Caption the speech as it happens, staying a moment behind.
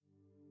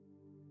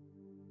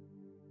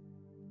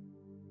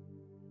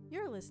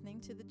You're listening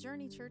to the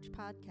Journey Church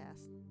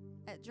podcast.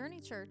 At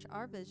Journey Church,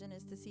 our vision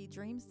is to see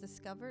dreams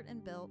discovered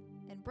and built,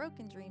 and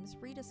broken dreams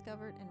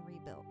rediscovered and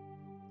rebuilt.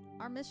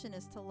 Our mission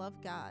is to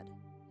love God,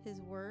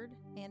 His Word,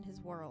 and His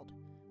world.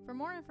 For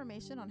more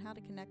information on how to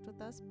connect with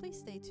us, please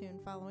stay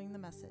tuned following the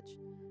message.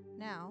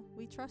 Now,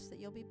 we trust that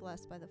you'll be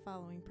blessed by the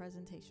following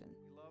presentation.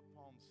 We love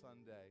Palm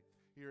Sunday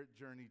here at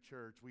Journey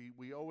Church.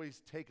 We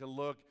always take a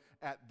look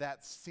at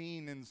that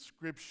scene in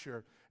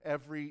Scripture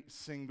every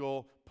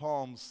single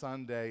Palm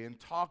Sunday and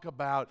talk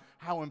about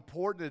how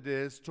important it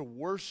is to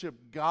worship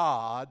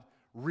God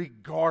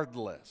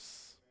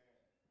regardless.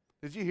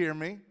 Did you hear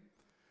me?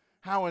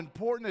 How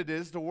important it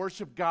is to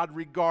worship God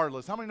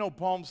regardless. How many know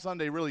Palm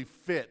Sunday really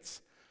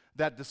fits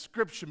that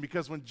description?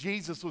 Because when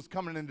Jesus was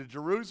coming into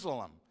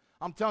Jerusalem,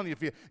 I'm telling you,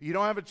 if you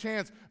don't have a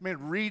chance,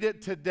 man, read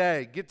it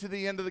today. Get to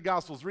the end of the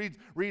Gospels.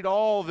 Read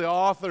all the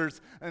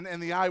authors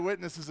and the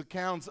eyewitnesses'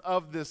 accounts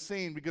of this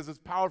scene, because it's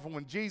powerful.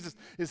 When Jesus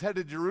is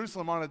headed to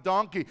Jerusalem on a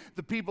donkey,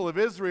 the people of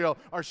Israel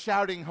are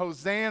shouting,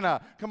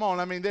 Hosanna. Come on,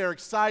 I mean, they're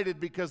excited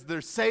because their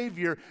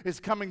Savior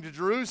is coming to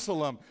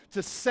Jerusalem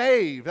to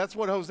save. That's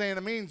what Hosanna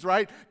means,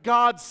 right?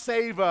 God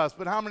save us.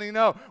 But how many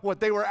know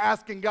what they were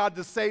asking God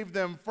to save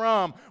them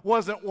from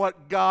wasn't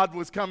what God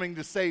was coming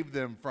to save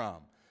them from?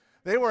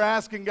 They were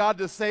asking God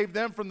to save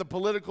them from the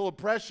political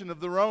oppression of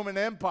the Roman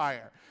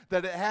Empire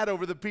that it had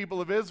over the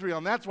people of Israel.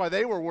 And that's why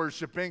they were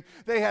worshiping.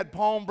 They had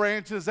palm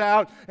branches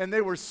out, and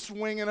they were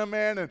swinging them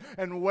in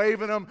and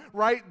waving them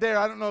right there.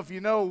 I don't know if you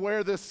know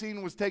where this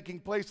scene was taking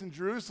place in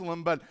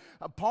Jerusalem, but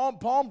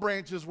palm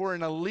branches were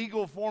an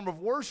illegal form of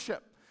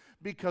worship,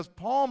 because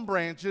palm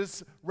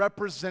branches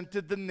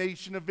represented the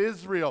nation of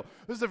Israel.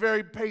 This is a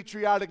very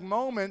patriotic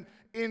moment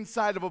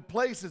inside of a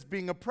place that's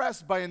being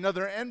oppressed by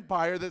another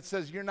empire that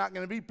says you're not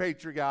going to be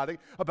patriotic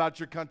about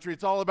your country.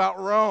 It's all about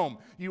Rome.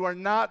 You are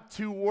not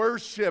to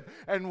worship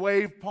and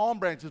wave palm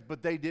branches.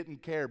 But they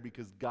didn't care,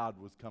 because God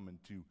was coming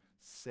to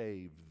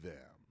save them.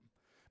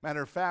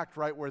 Matter of fact,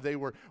 right where they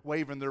were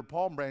waving their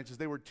palm branches,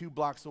 they were 2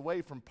 blocks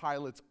away from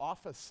Pilate's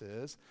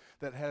offices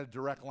that had a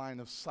direct line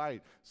of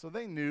sight. So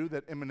they knew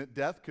that imminent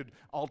death could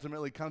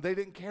ultimately come. They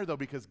didn't care, though,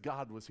 because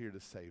God was here to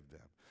save them.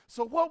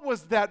 So what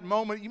was that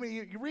moment?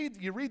 You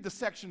read the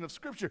section of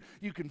Scripture,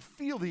 you can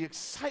feel the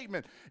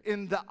excitement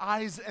in the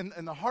eyes and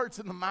the hearts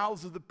and the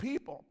mouths of the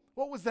people.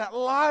 What was that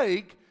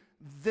like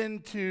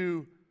then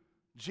to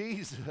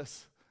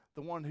Jesus,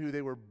 the one who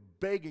they were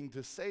begging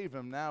to save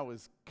him, now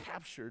is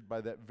captured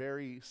by that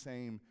very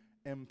same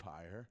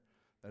empire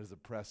that is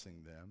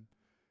oppressing them.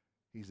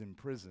 He's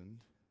imprisoned,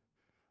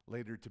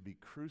 later to be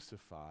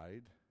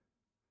crucified,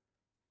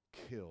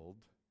 killed,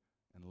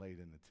 and laid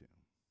in the tomb.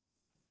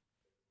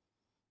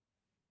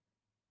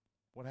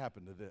 What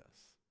happened to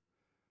this?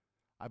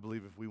 I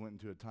believe if we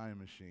went into a time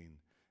machine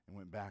and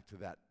went back to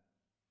that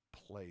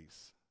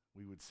place,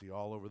 we would see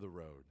all over the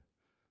road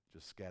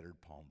just scattered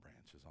palm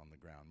branches on the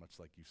ground, much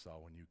like you saw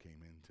when you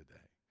came in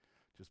today.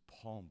 Just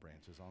palm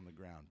branches on the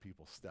ground,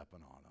 people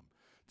stepping on them.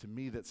 To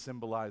me, that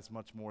symbolized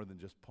much more than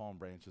just palm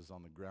branches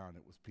on the ground.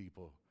 It was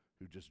people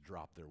who just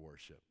dropped their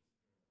worship.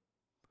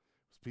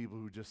 It was people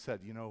who just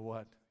said, you know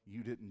what?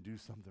 You didn't do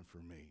something for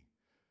me.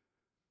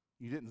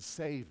 You didn't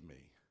save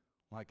me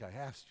like I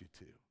asked you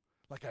to,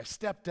 like I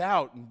stepped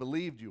out and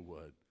believed you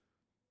would.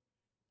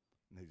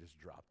 And they just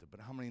dropped it.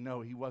 But how many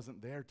know he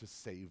wasn't there to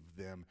save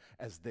them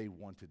as they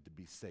wanted to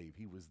be saved?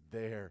 He was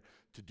there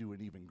to do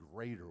an even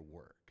greater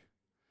work,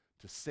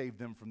 to save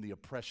them from the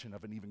oppression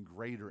of an even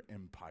greater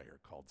empire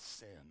called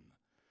sin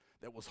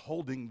that was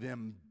holding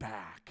them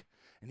back.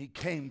 And he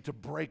came to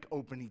break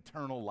open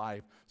eternal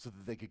life so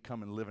that they could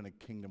come and live in a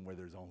kingdom where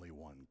there's only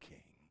one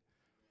king.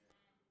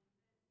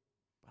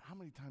 But how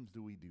many times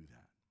do we do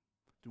that?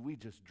 Do we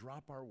just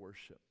drop our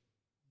worship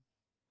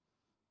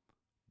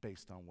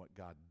based on what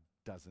God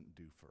doesn't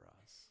do for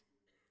us?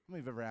 How many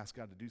of you have ever asked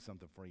God to do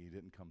something for you,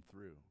 didn't come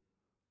through?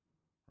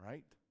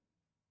 Right?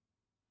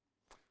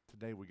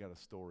 Today we got a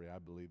story, I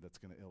believe, that's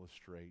going to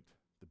illustrate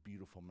the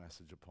beautiful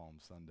message of Palm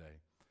Sunday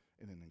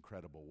in an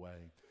incredible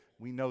way.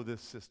 We know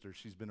this sister.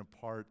 She's been a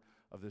part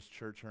of this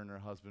church, her and her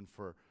husband,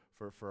 for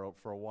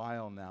a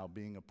while now,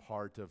 being a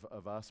part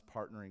of us,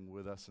 partnering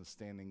with us and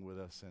standing with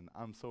us. And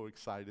I'm so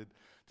excited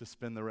to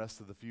spend the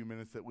rest of the few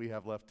minutes that we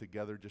have left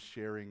together just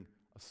sharing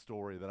a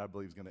story that I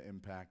believe is going to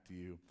impact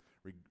you,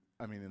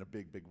 in a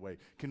big, big way.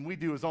 Can we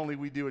do as only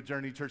we do at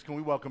Journey Church? Can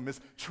we welcome Miss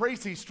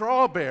Tracy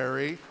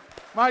Strawberry,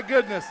 my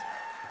goodness,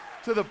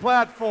 to the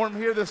platform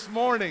here this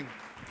morning?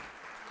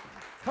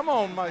 Come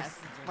on,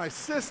 my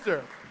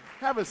sister.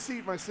 Have a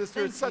seat, my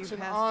sister. It's such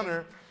an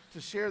honor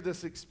to share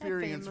this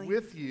experience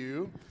with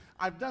you.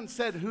 I've done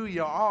said who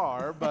you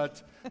are,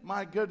 but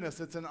my goodness,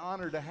 it's an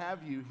honor to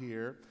have you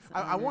here.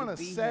 I want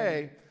to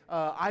say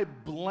I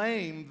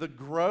blame the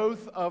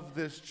growth of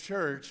this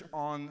church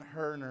on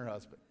her and her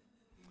husband.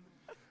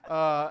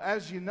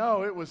 As you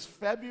know, it was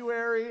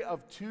February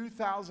of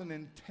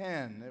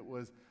 2010. It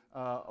was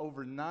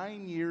over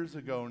 9 years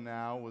ago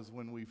now was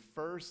when we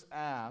first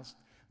asked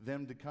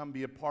them to come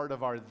be a part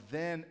of our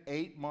then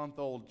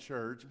 8-month-old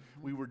church.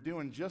 We were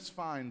doing just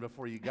fine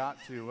before you got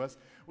to us.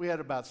 We had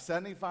about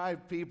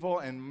 75 people,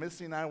 and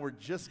Missy and I were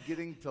just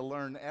getting to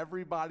learn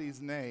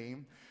everybody's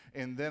name.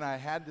 And then I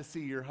had to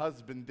see your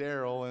husband,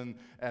 Daryl, and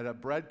at a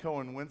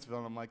Breadco in Wentzville.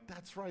 And I'm like,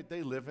 that's right,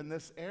 they live in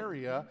this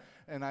area.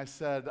 And I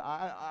said,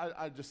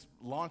 I just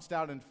launched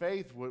out in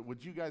faith.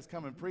 Would you guys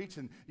come and preach?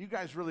 And you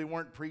guys really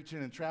weren't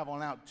preaching and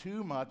traveling out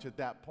too much at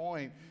that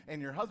point.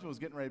 And your husband was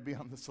getting ready to be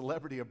on the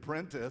Celebrity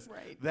Apprentice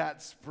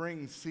that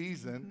spring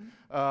season.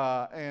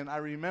 And I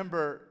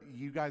remember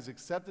you guys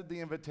accepted the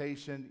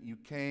invitation. You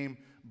came,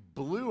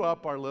 blew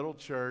up our little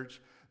church.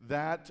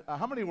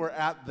 How many were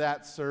at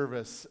that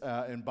service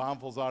in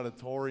Bonfils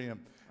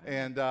Auditorium?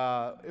 And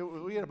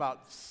we had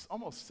about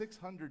almost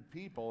 600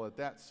 people at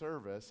that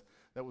service.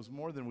 That was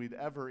more than we'd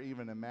ever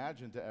even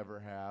imagined to ever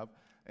have.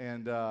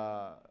 And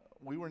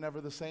we were never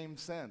the same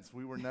since.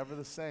 We were never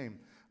the same.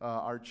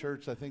 Our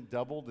church, I think,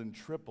 doubled and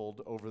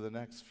tripled over the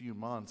next few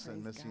months. Praise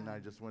and Missy God. and I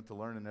just went to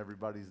learning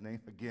everybody's name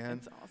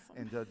again. That's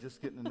awesome. And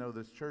just getting to know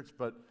this church.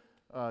 But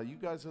you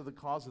guys are the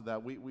cause of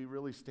that. We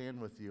really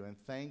stand with you. And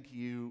thank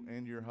you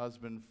and your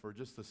husband for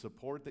just the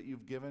support that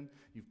you've given.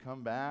 You've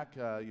come back.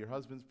 Your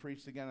husband's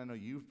preached again. I know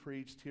you've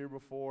preached here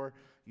before.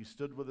 You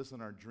stood with us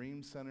in our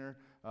Dream Center.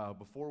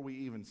 Before we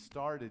even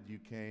started, you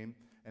came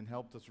and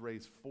helped us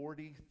raise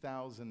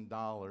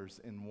 $40,000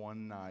 in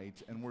one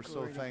night. And we're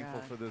so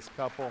thankful for this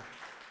couple.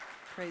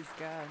 Praise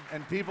God.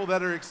 And people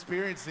that are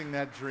experiencing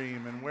that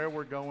dream and where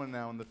we're going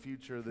now in the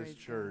future of this Praise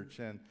church.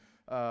 And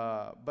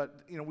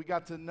but, we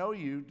got to know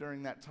you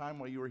during that time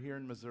while you were here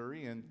in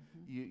Missouri, and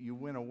you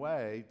went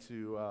away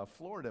to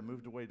Florida,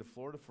 moved away to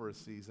Florida for a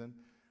season,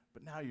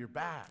 but now you're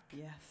back.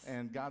 Yes.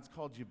 And God's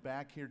called you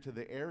back here to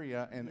the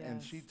area,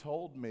 and she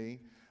told me,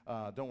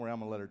 don't worry, I'm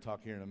going to let her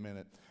talk here in a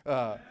minute,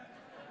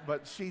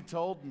 but she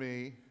told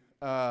me,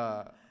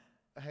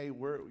 hey,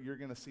 you're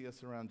going to see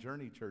us around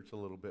Journey Church a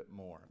little bit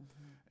more.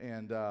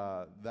 And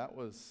that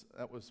was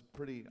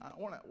pretty.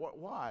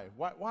 Why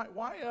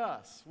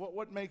us?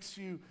 What makes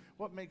you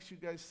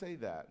guys say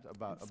that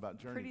about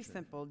Journey Pretty Church?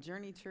 simple.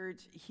 Journey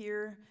Church,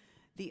 here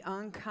the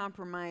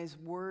uncompromised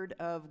Word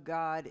of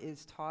God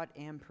is taught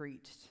and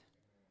preached.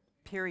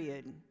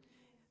 Period.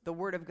 The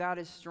Word of God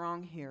is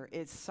strong here.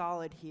 It's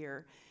solid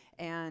here.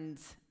 And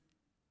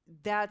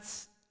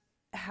that's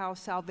how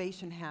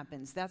salvation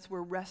happens. That's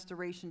where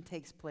restoration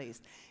takes place.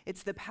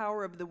 It's the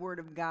power of the Word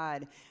of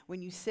God.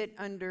 When you sit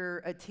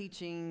under a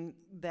teaching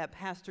that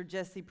Pastor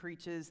Jesse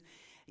preaches,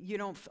 you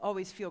don't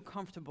always feel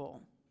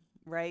comfortable,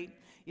 right?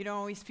 You don't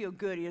always feel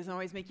good. He doesn't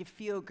always make you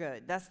feel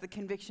good. That's the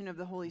conviction of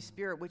the Holy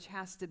Spirit, which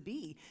has to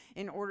be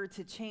in order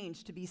to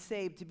change, to be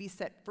saved, to be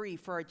set free,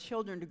 for our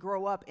children to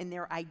grow up in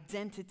their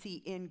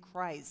identity in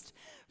Christ,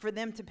 for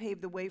them to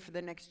pave the way for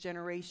the next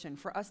generation,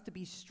 for us to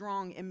be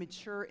strong and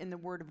mature in the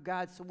Word of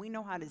God so we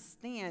know how to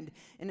stand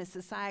in a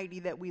society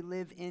that we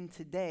live in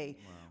today.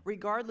 Wow.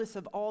 Regardless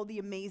of all the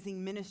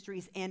amazing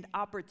ministries and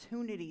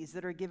opportunities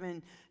that are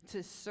given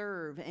to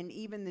serve, and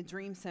even the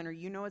Dream Center,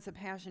 it's a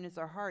passion, it's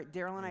our heart.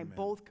 Daryl and I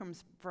both come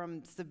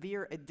from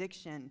severe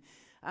addiction.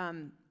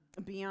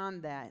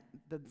 Beyond that,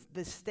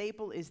 the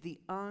staple is the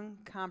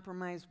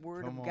uncompromised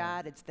Word of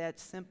God. It's that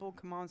simple.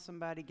 Come on,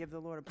 somebody, give the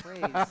Lord a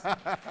praise.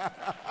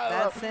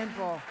 That's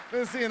simple.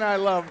 Missy and I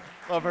love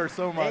her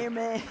so much.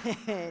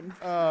 Amen.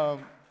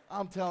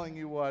 I'm telling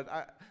you what.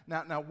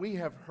 Now we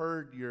have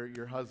heard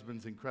your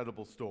husband's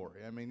incredible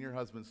story. I mean, your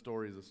husband's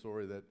story is a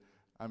story that,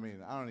 I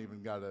don't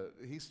even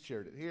he's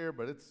shared it here,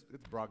 but it's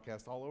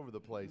broadcast all over the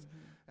place.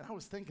 And I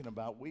was thinking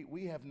about,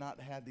 we have not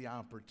had the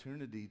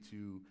opportunity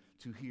to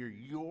hear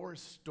your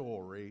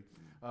story,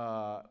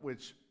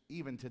 which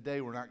even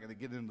today we're not going to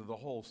get into the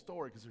whole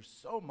story because there's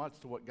so much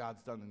to what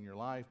God's done in your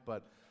life.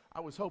 But I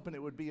was hoping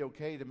it would be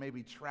okay to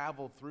maybe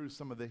travel through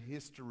some of the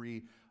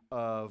history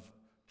of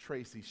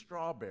Tracy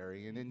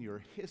Strawberry, and in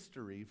your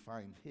history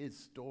find his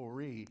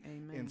story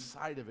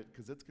inside of it,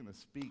 because it's going to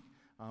speak,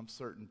 I'm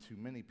certain, to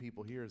many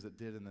people here as it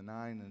did in the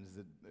 9 and as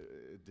it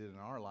did in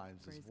our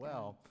lives as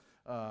well.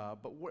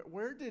 But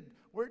where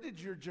did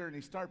your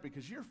journey start?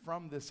 Because you're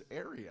from this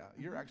area.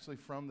 You're actually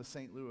from the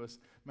St. Louis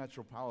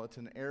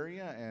metropolitan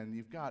area, and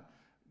you've got,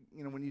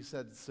 when you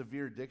said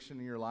severe addiction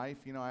in your life,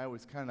 I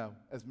always kind of,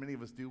 as many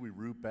of us do, we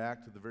root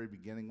back to the very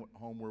beginning. What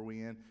home were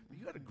we in? But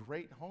you had a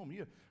great home. You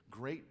have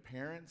great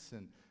parents,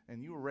 and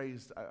you were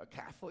raised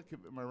Catholic,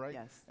 am I right?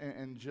 Yes.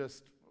 And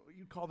just,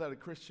 you call that a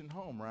Christian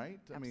home, right?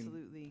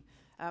 Absolutely.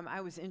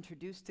 I was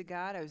introduced to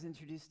God. I was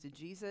introduced to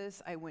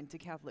Jesus. I went to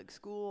Catholic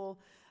school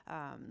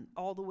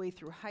all the way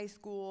through high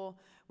school.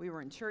 We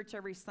were in church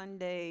every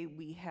Sunday.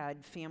 We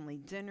had family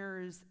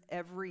dinners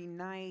every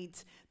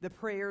night. The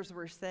prayers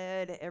were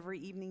said every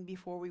evening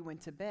before we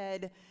went to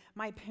bed.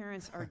 My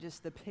parents are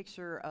just the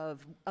picture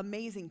of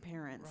amazing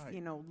parents,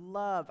 right.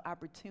 Love,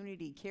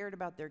 opportunity, cared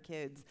about their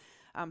kids,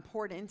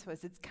 poured into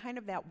us. It's kind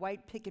of that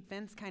white picket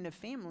fence kind of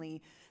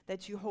family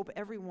that you hope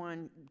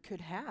everyone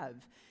could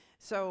have.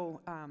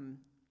 So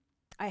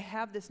I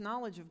have this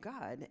knowledge of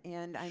God,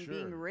 and I'm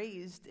being Sure.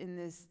 raised in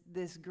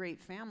this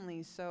great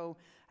family, so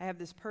I have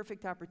this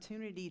perfect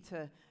opportunity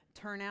to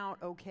turn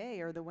out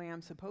okay, or the way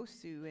I'm supposed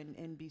to,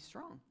 and be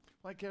strong.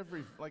 Like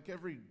every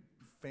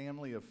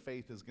family of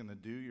faith is going to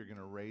do, you're going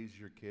to raise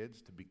your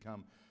kids to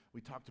become, we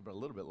talked about a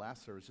little bit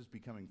last service, just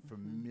becoming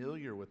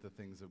familiar with the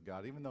things of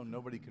God, even though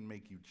nobody can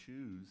make you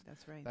choose.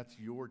 That's right. That's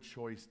your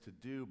choice to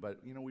do, but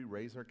we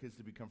raise our kids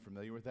to become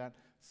familiar with that.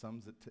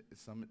 Some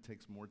it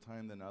takes more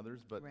time than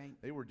others, but Right.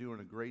 they were doing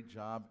a great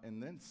job,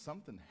 and then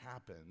something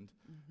happened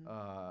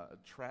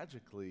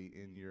tragically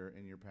in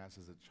your past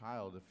as a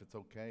child. If it's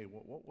okay,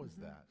 what was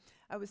that?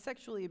 I was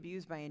sexually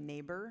abused by a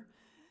neighbor.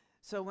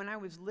 So when I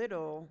was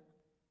little,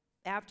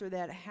 after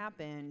that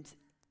happened,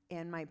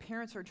 and my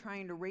parents are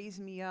trying to raise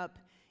me up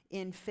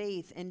in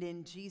faith and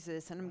in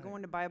Jesus, and I'm Right.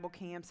 going to Bible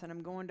camps, and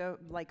I'm going to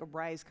like a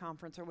Rise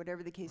conference or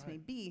whatever the case may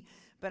Right. be,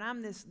 but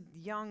I'm this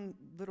young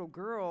little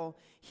girl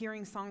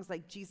hearing songs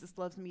like Jesus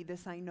loves me,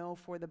 this I know,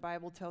 for the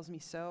Bible tells me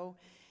so.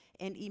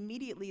 And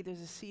immediately there's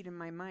a seed in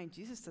my mind,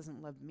 Jesus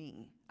doesn't love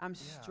me. I'm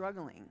Yeah.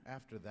 struggling.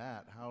 After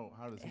that, how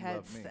does he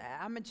love me?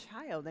 I'm a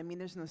child. I mean,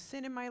 there's no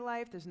sin in my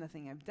life. There's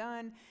nothing I've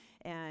done.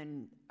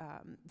 And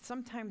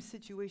sometimes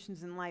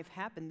situations in life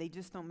happen. They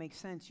just don't make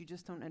sense. You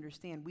just don't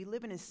understand. We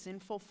live in a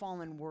sinful,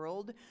 fallen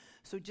world.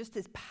 So just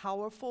as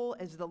powerful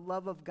as the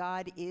love of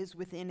God is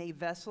within a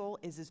vessel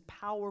is as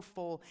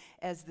powerful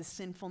as the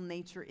sinful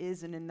nature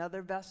is in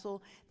another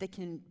vessel that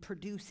can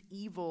produce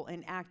evil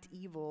and act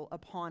evil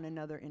upon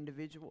another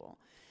individual.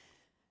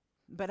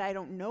 But I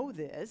don't know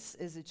this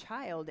as a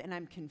child, and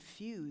I'm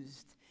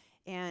confused.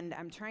 And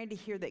I'm trying to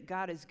hear that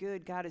God is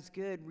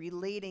good,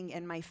 relating,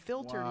 and my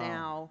filter Wow.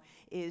 now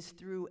is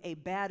through a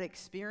bad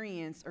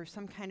experience or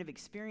some kind of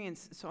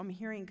experience. So I'm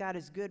hearing God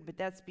is good, but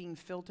that's being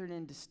filtered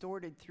and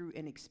distorted through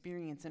an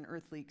experience, an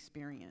earthly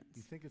experience.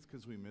 You think it's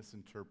because we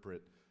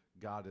misinterpret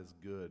God as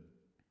good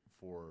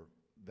for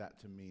that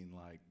to mean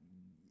like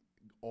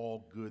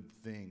all good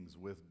things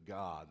with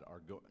God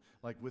are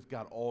like with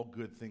God, all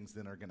good things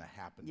then are going to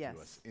happen Yes.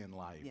 to us in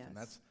life, Yes. and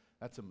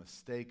that's a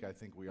mistake I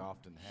think we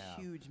often have.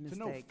 Huge To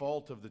no mistake.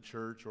 fault of the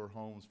church or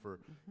homes for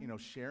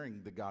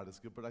sharing the God is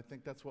good, but I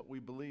think that's what we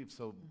believe.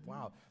 So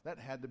wow, that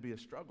had to be a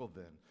struggle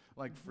then.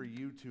 Like for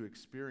you to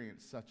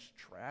experience such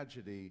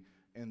tragedy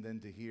and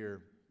then to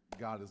hear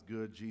God is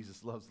good,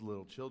 Jesus loves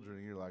little children,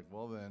 and you're like,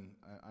 well then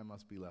I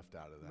must be left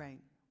out of that.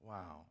 Right.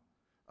 Wow.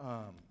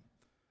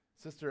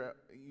 Sister,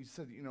 you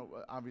said,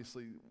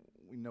 obviously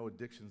we know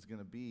addiction is going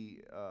to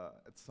be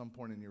at some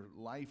point in your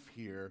life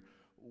here.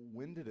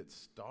 When did it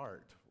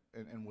start?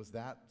 And was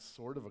that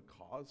sort of a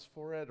cause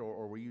for it,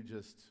 or were you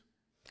just...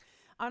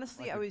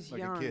 Honestly, Like I a- was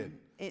like a young.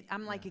 kid.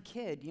 I'm like a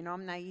kid,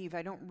 I'm naive.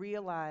 I don't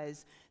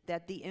realize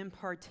that the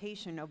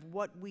impartation of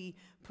what we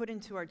put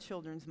into our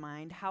children's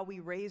mind, how we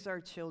raise our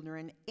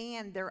children,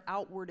 and their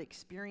outward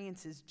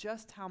experiences,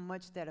 just how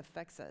much that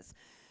affects us.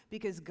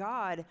 Because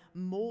God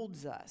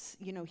molds us.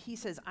 He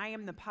says, I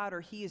am the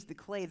potter, he is the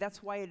clay.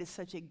 That's why it is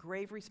such a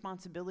grave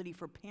responsibility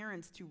for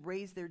parents to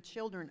raise their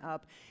children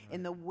up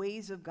in the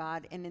ways of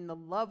God and in the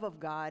love of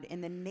God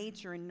and the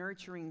nature and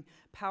nurturing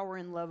power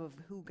and love of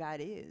who God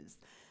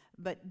is.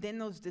 But then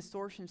those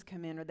distortions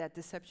come in, or that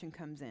deception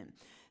comes in.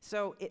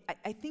 So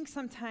I think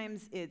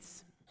sometimes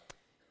it's,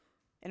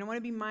 and I want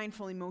to be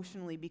mindful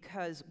emotionally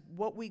because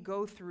what we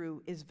go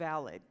through is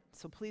valid.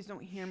 So please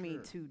don't hear me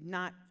Sure. to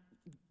not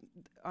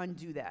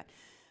undo that.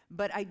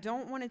 But I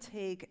don't want to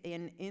take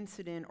an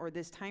incident or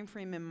this time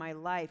frame in my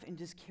life and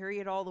just carry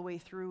it all the way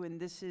through, and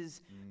this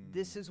is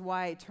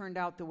why it turned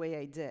out the way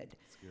I did.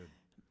 That's good.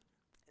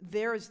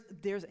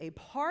 There's a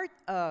part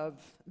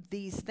of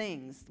these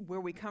things where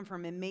we come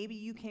from, and maybe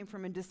you came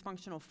from a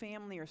dysfunctional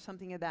family or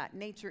something of that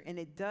nature, and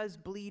it does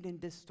bleed and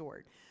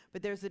distort.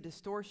 But there's a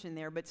distortion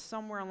there. But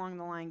somewhere along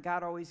the line,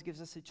 God always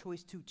gives us a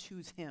choice to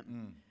choose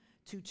him.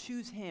 To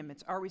choose him.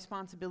 It's our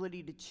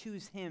responsibility to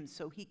choose him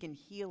so he can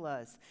heal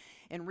us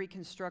and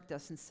reconstruct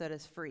us and set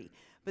us free.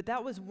 But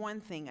that was one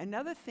thing.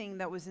 Another thing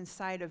that was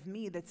inside of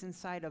me, that's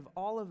inside of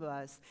all of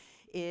us,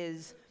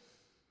 is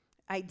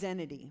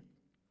identity.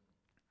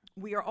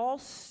 We are all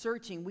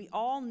searching. We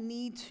all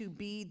need to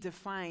be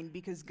defined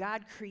because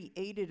God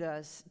created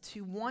us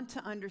to want to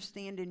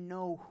understand and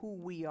know who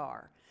we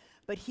are.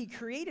 But he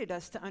created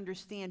us to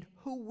understand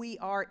who we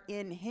are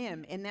in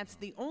him, and that's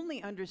the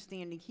only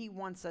understanding he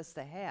wants us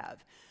to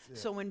have.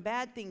 So when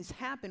bad things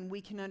happen,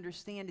 we can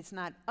understand it's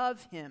not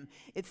of him,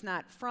 it's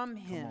not from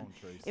him. on,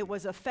 Tracy. It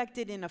was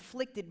affected and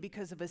afflicted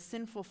because of a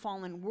sinful,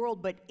 fallen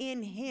world, but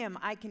in him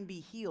I can be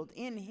healed.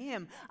 In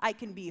him I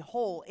can be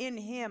whole. In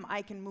him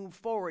I can move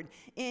forward.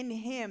 In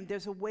him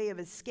there's a way of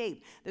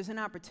escape. There's an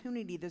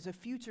opportunity. There's a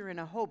future and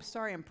a hope.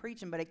 Sorry, I'm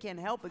preaching, but I can't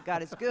help it.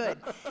 God is good.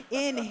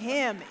 In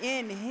him,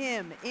 in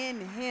him,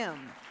 in him.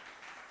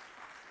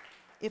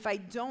 If I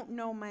don't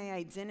know my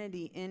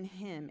identity in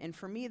him, and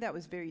for me that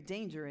was very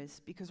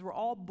dangerous because we're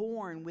all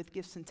born with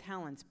gifts and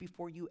talents.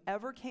 Before you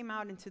ever came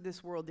out into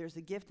this world, there's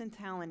a gift and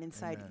talent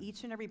inside Amen.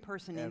 each and every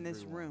person in this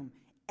Everyone. room.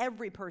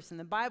 Every person.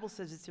 The Bible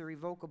says it's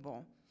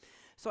irrevocable.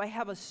 So I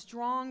have a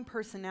strong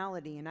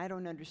personality, and I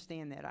don't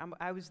understand that.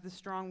 I was the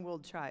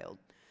strong-willed child.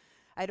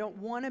 I don't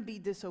want to be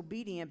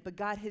disobedient, but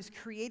God has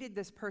created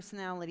this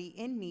personality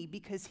in me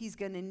because he's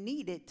going to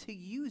need it to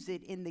use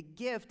it in the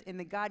gift and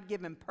the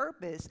God-given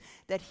purpose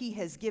that he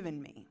has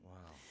given me.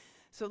 Wow.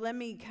 So let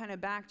me kind of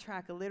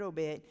backtrack a little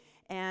bit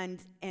and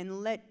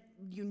let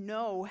you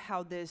know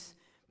how this,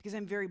 because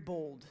I'm very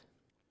bold.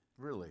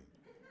 Really?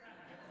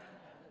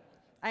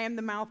 I am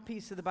the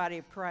mouthpiece of the body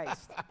of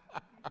Christ.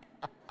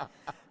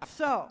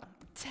 So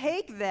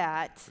take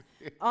that,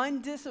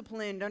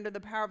 undisciplined under the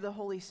power of the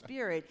Holy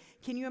Spirit.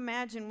 Can you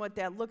imagine what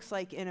that looks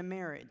like in a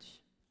marriage?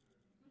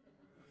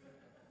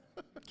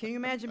 Can you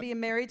imagine being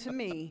married to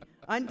me,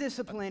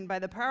 undisciplined by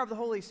the power of the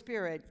Holy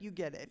Spirit? You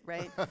get it,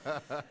 right?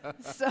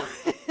 So,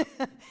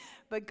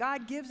 but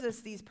God gives us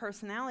these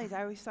personalities.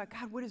 I always thought,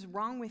 God, what is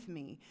wrong with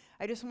me?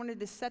 I just wanted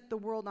to set the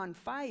world on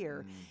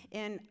fire.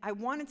 And I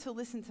wanted to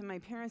listen to my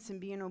parents and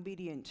be an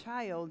obedient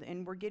child.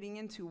 And we're getting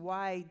into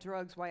why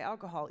drugs, why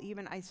alcohol.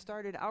 Even I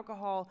started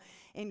alcohol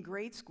in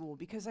grade school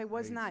because I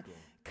was not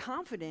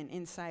confident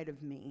inside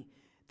of me.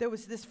 There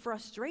was this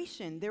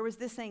frustration. There was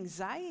this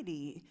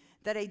anxiety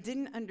that I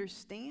didn't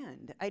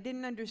understand. I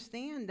didn't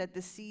understand that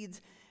the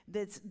seeds,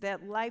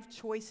 that life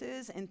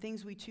choices and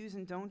things we choose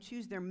and don't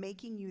choose, they're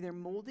making you, they're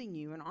molding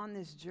you. And on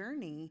this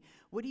journey,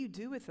 what do you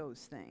do with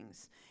those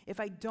things? If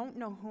I don't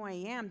know who I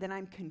am, then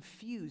I'm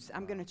confused.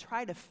 I'm going to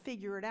try to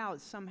figure it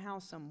out somehow,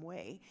 some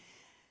way.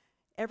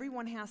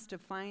 Everyone has to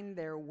find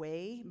their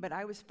way, but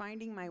I was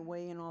finding my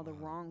way in all the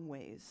wrong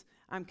ways.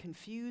 I'm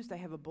confused. I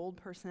have a bold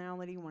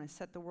personality, want to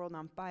set the world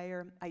on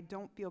fire. I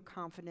don't feel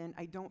confident.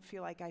 I don't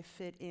feel like I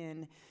fit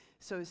in.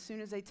 So as soon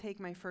as I take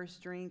my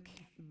first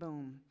drink,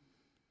 boom,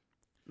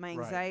 my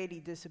anxiety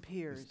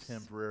disappears. This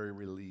temporary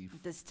relief.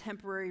 This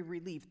temporary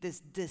relief, this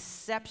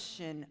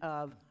deception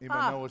of,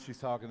 Anybody know what she's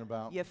talking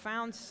about? You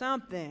found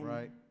something.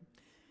 Right.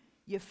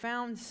 You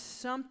found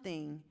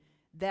something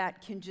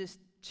that can just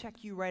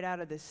check you right out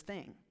of this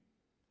thing.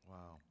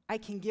 Wow. I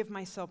can give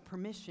myself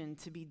permission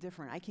to be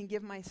different. I can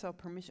give myself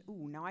permission.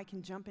 Ooh, now I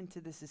can jump into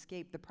this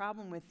escape. The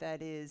problem with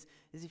that is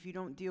if you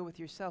don't deal with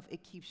yourself,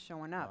 it keeps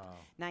showing up. Wow.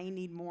 Now you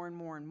need more and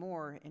more and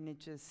more, and it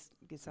just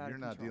gets out of control.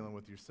 You're not dealing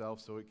with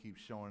yourself, so it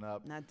keeps showing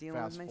up. Not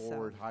dealing with myself. Fast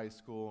forward, high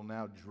school,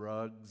 now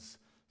drugs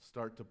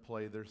start to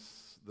play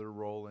their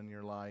role in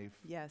your life.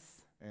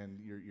 Yes. And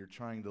you're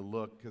trying to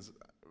look, because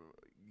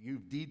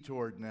you've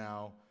detoured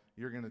now.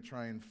 You're going to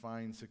try and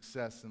find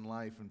success in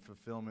life and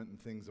fulfillment and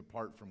things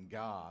apart from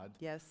God.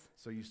 Yes.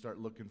 So you start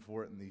looking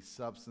for it in these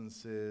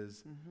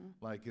substances.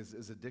 Like,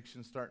 is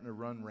addiction starting to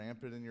run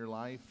rampant in your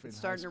life? It's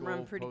starting to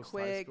run pretty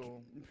quick,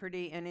 school?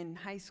 And in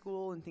high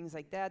school and things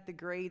like that, the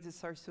grades, it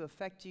starts to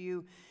affect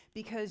you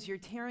because you're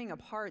tearing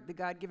apart the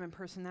God-given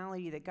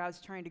personality that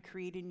God's trying to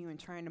create in you and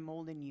trying to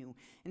mold in you.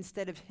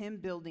 Instead of him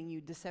building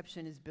you,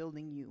 deception is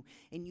building you,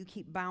 and you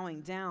keep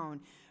bowing down.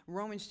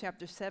 Romans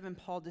chapter 7,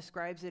 Paul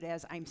describes it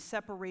as, I'm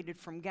separated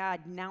from God,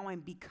 now I'm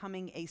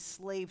becoming a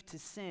slave to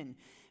sin.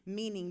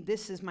 Meaning,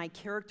 this is my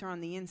character on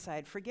the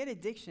inside. Forget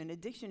addiction.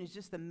 Addiction is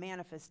just the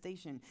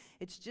manifestation.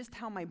 It's just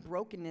how my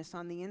brokenness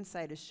on the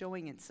inside is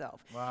showing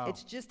itself. Wow.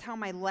 It's just how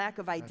my lack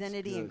of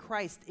identity in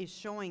Christ is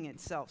showing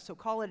itself. So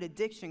call it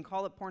addiction,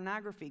 call it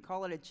pornography,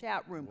 call it a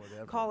chat room,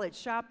 call it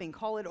shopping,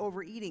 call it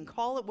overeating,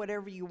 call it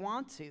whatever you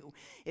want to.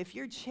 If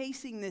you're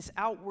chasing this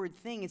outward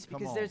thing, it's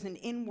because there's an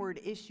inward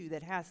issue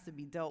that has to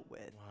be dealt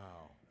with.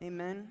 Wow.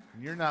 Amen?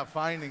 And you're not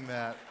finding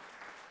that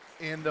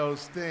in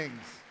those things.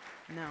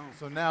 No.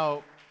 So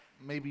now,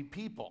 maybe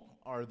people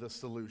are the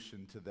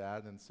solution to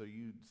that, and so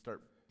you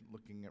start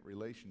looking at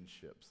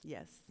relationships.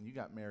 Yes. And you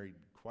got married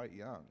quite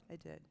young. I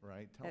did.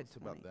 Right? Tell At us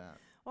about 20. that.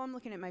 Well, I'm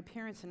looking at my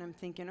parents and I'm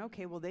thinking,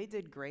 okay, well, they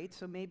did great,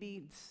 so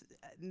maybe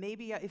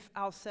if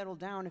I'll settle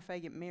down if I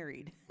get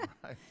married.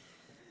 Right.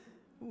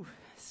 Ooh,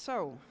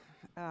 so.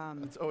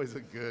 That's always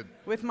a good.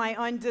 With my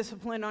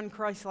undisciplined,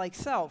 unChrist-like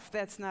self,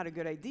 that's not a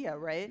good idea,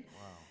 right?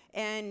 Wow.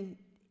 And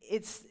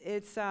it's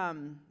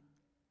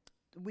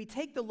we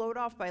take the load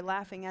off by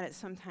laughing at it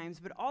sometimes,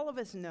 but all of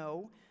us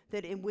know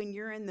that when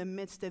you're in the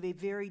midst of a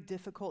very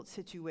difficult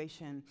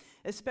situation,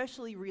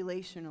 especially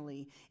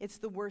relationally, it's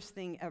the worst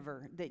thing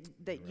ever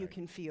that you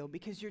can feel,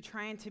 because you're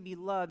trying to be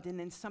loved and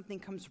then something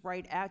comes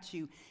right at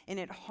you and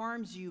it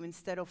harms you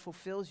instead of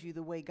fulfills you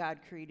the way God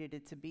created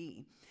it to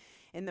be.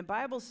 And the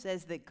Bible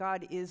says that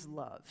God is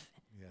love.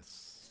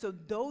 Yes. So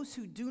those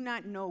who do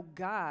not know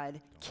God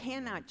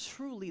cannot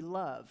truly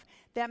love.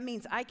 That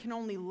means I can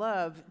only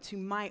love to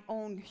my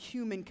own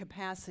human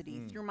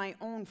capacity, through my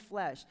own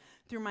flesh,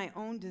 through my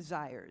own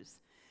desires.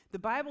 The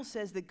Bible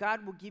says that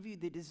God will give you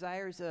the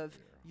desires of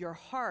your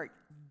heart,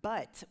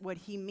 but what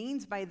he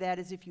means by that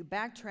is, if you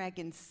backtrack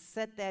and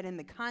set that in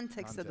the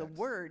context of the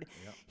word,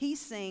 he's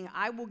saying,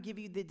 I will give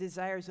you the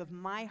desires of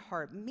my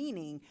heart,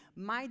 meaning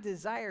my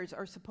desires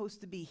are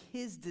supposed to be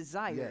his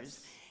desires.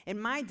 Yes. And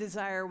my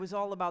desire was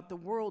all about the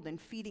world and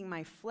feeding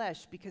my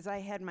flesh, because I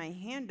had my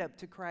hand up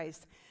to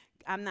Christ.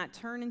 I'm not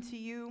turning to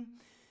you.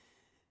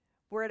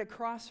 We're at a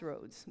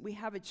crossroads. We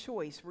have a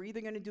choice. We're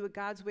either going to do it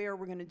God's way or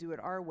we're going to do it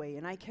our way.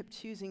 And I kept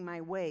choosing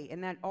my way.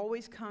 And that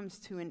always comes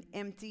to an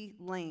empty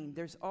lane.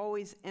 There's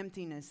always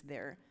emptiness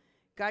there.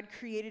 God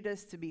created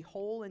us to be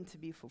whole and to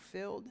be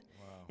fulfilled.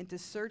 Wow. And to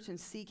search and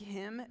seek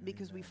him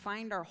because we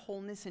find our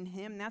wholeness in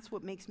him. That's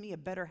what makes me a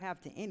better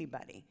half to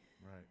anybody.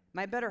 Right.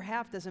 My better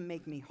half doesn't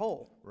make me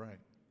whole. Right.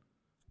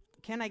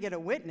 Can I get a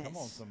witness? Come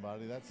on,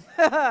 somebody.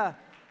 That's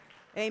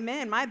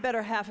Amen. My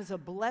better half is a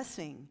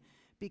blessing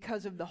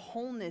because of the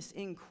wholeness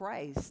in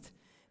Christ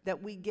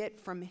that we get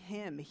from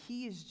him.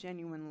 He is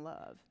genuine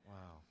love. wow.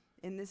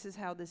 And this is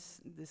how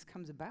this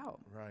comes about.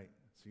 Right.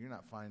 So you're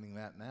not finding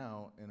that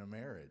now in a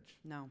marriage.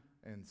 No.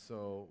 And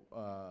so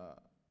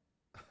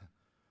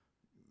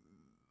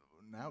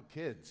now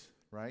kids,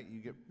 right? You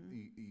get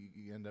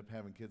you end up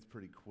having kids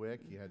pretty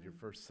quick. You had your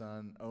first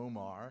son,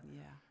 Omar.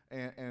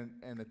 Yeah.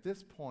 And at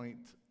this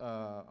point,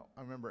 I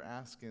remember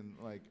asking,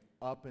 like,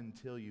 up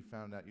until you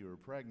found out you were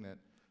pregnant,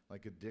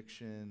 like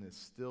addiction is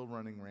still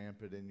running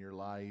rampant in your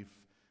life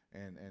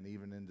and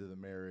even into the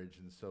marriage.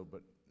 And so,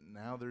 but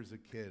now there's a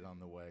kid on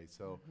the way.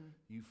 So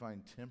you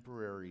find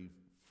temporary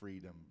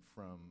freedom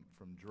from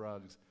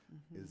drugs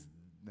is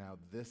now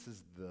this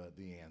is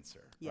the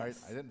answer, Yes.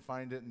 right? I didn't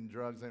find it in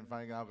drugs. I didn't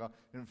find it in alcohol.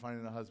 I didn't find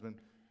it in a husband.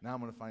 Now I'm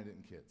going to find it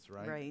in kids,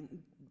 right? Right.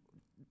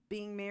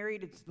 Being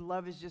married,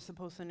 love is just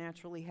supposed to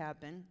naturally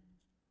happen.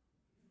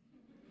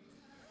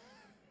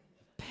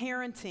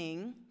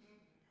 Parenting,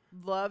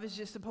 love is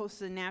just supposed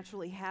to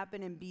naturally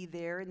happen and be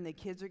there, and the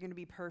kids are going to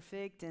be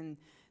perfect, and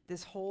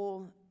this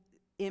whole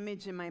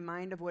image in my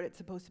mind of what it's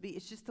supposed to be,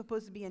 it's just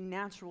supposed to be a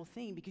natural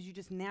thing because you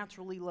just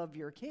naturally love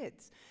your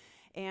kids.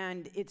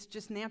 And it's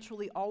just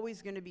naturally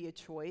always going to be a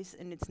choice,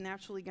 and it's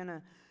naturally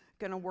going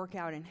to work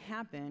out and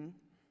happen.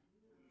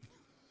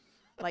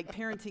 Like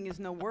parenting is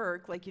no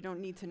work, like you don't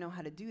need to know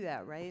how to do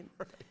that, right?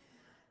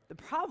 The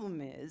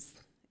problem is,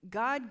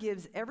 God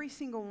gives every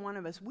single one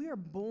of us, we are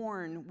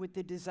born with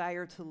the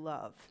desire to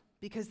love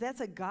because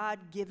that's a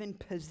God-given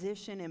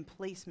position and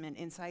placement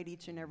inside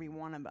each and every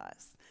one of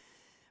us.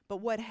 But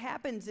what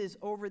happens is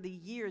over the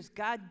years,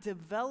 God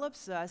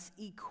develops us,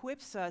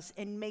 equips us,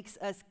 and makes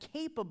us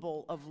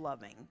capable of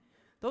loving.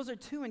 Those are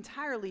two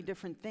entirely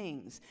different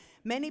things.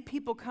 Many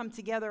people come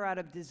together out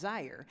of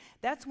desire.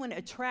 That's when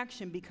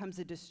attraction becomes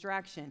a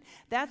distraction.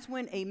 That's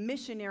when a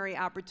missionary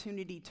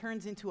opportunity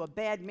turns into a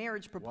bad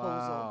marriage proposal.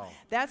 Wow.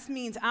 That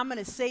means I'm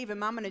going to save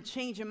him, I'm going to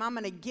change him, I'm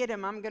going to get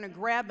him, I'm going to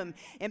grab him.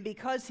 And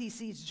because he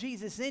sees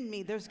Jesus in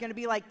me, there's going to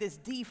be like this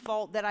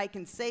default that I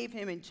can save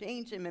him and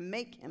change him and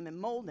make him and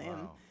mold him.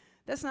 Wow.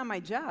 That's not my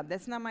job.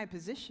 That's not my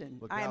position.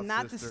 Look I am out,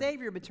 not sister. the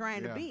Savior, but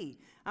trying Yeah. to be.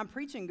 I'm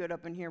preaching good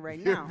up in here right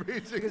You're now.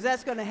 preaching. Because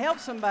that's going to help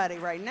somebody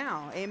right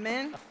now.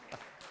 Amen?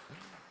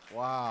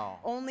 Wow.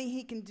 Only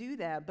he can do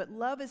that. But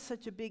love is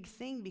such a big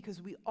thing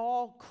because we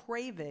all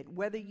crave it,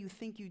 whether you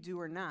think you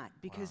do or not,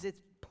 because Wow.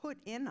 it's put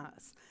in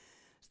us.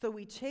 So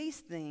we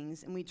chase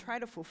things and we try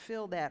to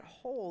fulfill that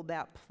hole,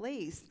 that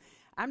place.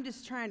 I'm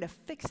just trying to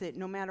fix it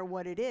no matter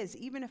what it is,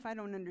 even if I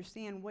don't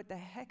understand what the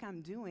heck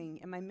I'm doing.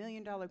 And my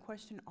million-dollar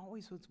question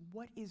always was,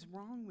 what is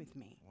wrong with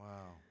me?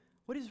 Wow.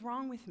 What is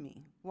wrong with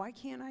me? Why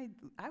can't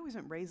I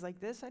wasn't raised like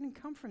this. I didn't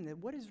come from this.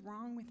 What is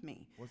wrong with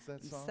me? What's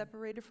that I'm song?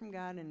 separated from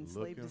God and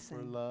enslaved Looking to for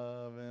sin.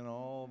 love in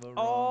all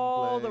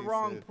the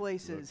wrong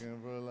places.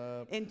 Looking for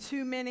love. In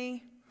too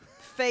many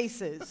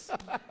faces.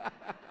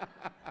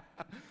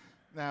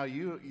 Now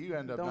you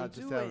end up Don't not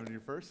just do having it.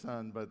 your first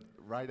son, but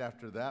right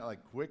after that,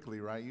 like quickly,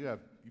 right? You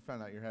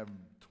found out you're having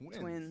twins.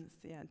 Twins,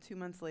 yeah, 2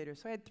 months later.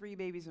 So I had 3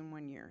 babies in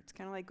 1 year. It's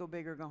kind of like go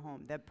big or go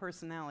home, that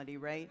personality,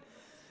 right?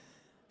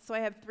 So I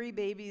have 3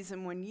 babies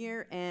in 1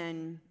 year,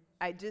 and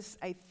I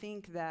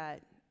think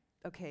that,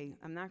 okay,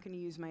 I'm not going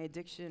to use my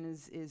addiction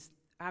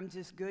I'm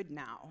just good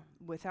now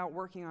without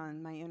working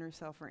on my inner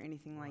self or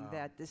anything like Wow.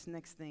 that. This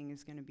next thing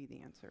is going to be the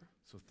answer.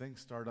 So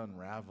things start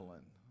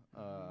unraveling,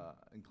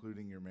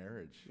 including your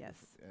marriage. Yes.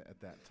 At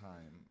that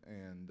time,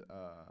 and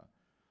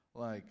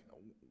like,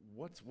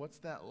 what's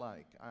that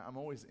like? I'm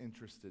always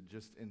interested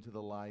just into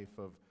the life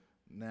of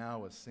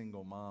now a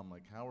single mom.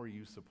 Like, how are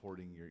you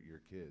supporting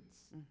your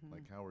kids?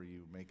 Like, how are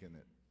you making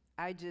it?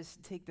 I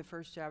just take the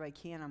first job I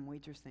can. I'm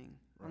waitressing.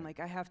 I'm Right. like,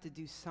 I have to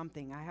do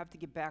something. I have to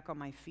get back on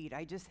my feet.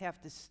 I just have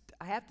to.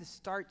 I have to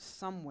start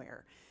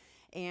somewhere.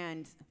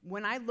 And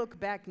when I look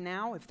back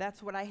now, if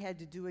that's what I had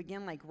to do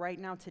again, like right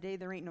now, today,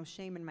 there ain't no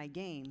shame in my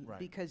game. Right.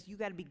 Because you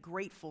got to be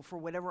grateful for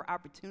whatever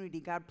opportunity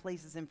God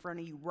places in front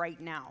of you right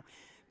now.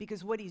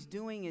 Because what he's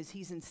doing is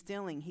he's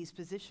instilling, he's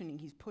positioning,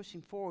 he's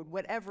pushing forward,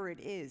 whatever it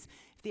is.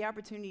 If the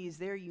opportunity is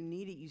there, you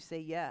need it, you say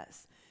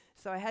yes.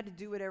 So I had to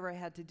do whatever I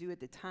had to do at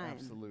the time.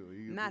 Absolutely.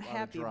 Not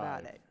happy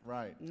about it.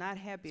 Right. Not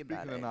happy about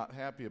Speaking of it. not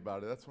happy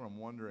about it, that's what I'm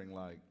wondering.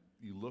 Like,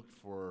 you looked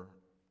for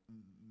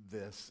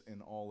this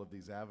in all of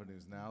these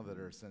avenues now that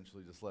are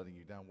essentially just letting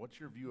you down. What's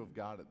your view of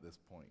God at this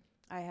point?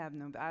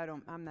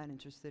 I'm not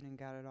interested in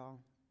God at all.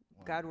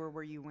 Wow. God,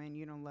 where you win,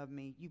 you don't love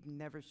me. You've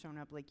never shown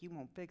up, like you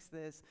won't fix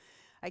this.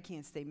 I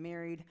can't stay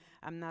married.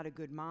 I'm not a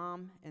good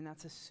mom, and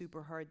that's a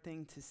super hard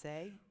thing to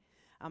say.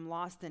 I'm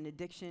lost in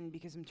addiction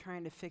because I'm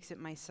trying to fix it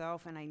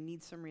myself and I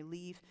need some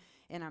relief.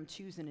 And I'm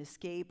choosing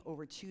escape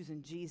over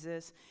choosing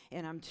Jesus.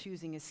 And I'm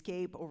choosing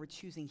escape over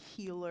choosing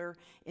healer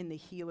in the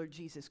healer,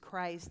 Jesus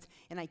Christ.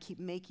 And I keep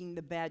making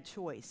the bad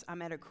choice.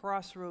 I'm at a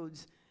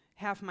crossroads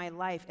half my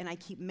life, and I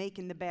keep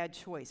making the bad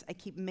choice. I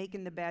keep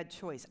making the bad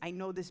choice. I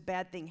know this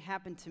bad thing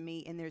happened to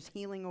me, and there's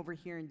healing over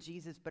here in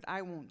Jesus, but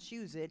I won't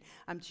choose it.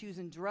 I'm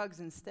choosing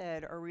drugs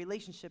instead, or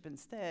relationship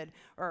instead,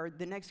 or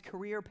the next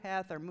career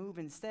path or move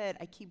instead.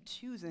 I keep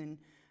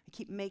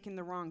making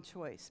the wrong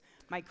choice.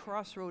 My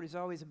crossroad is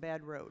always a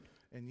bad road.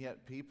 And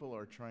yet people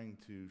are trying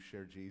to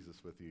share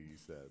Jesus with you, you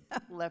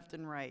said. Left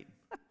and right.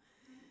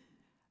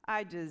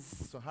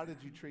 So how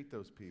did you treat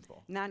those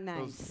people? Not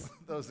nice.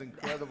 Those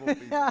incredible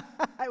people.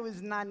 I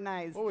was not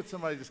nice. What would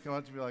somebody just come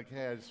up to me like,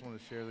 hey, I just want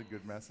to share the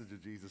good message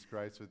of Jesus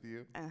Christ with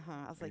you? I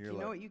was like, you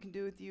know what you can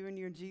do with you and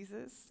your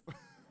Jesus?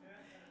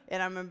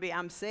 And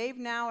I'm saved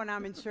now and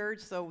I'm in church,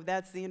 so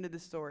that's the end of the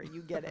story.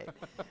 You get it.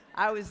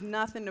 I was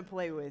nothing to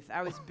play with.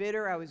 I was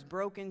bitter. I was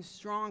broken.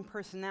 Strong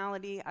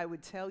personality. I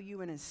would tell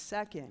you in a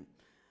second,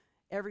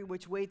 every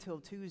which way till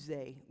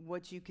Tuesday,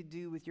 what you could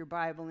do with your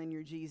Bible and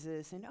your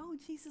Jesus. And, oh,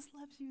 Jesus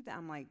loves you.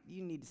 I'm like,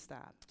 you need to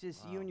stop.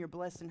 Just you and your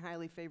blessed and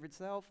highly favored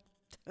self.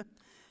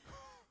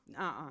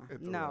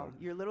 No,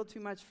 you're a little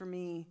too much for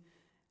me.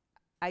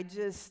 I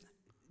just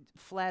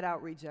flat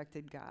out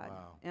rejected God.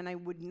 Wow. And I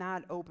would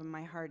not open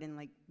my heart. In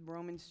like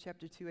Romans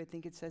chapter 2, I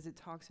think it says, it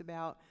talks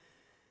about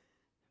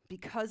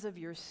because of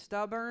your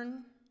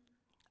stubborn,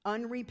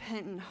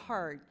 unrepentant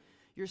heart,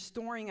 you're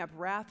storing up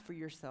wrath for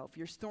yourself.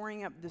 You're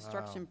storing up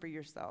destruction for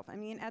yourself. I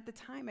mean, at the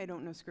time, I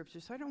don't know Scripture,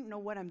 so I don't know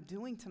what I'm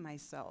doing to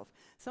myself.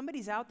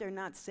 Somebody's out there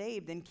not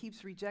saved and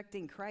keeps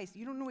rejecting Christ.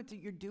 You don't know what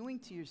you're doing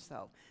to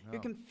yourself. No.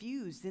 You're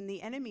confused, and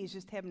the enemy is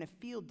just having a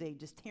field day,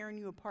 just tearing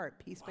you apart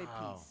piece by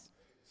piece.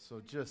 So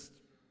just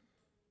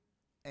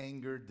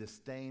anger,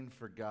 disdain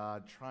for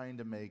God, trying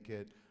to make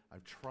it.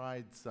 I've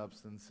tried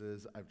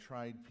substances. I've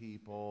tried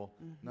people.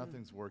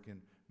 Nothing's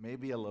working.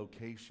 Maybe a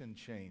location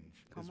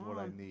change is what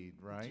I need,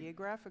 right?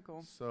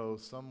 Geographical. So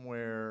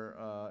somewhere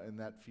in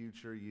that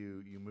future,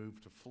 you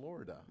move to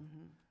Florida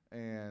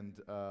and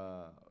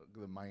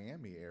the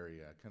Miami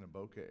area, kind of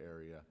Boca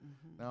area.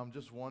 Now I'm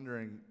just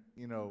wondering,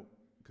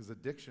 because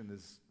addiction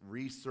is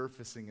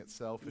resurfacing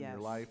itself in your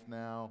life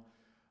now.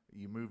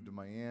 You moved to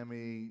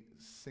Miami,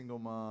 single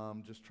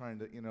mom, just trying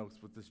to,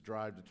 with this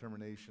drive,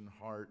 determination,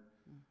 heart.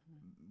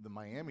 The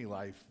Miami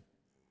life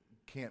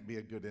can't be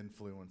a good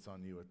influence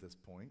on you at this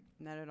point.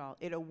 Not at all.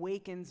 It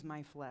awakens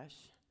my flesh.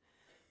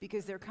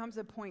 Because there comes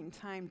a point in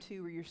time,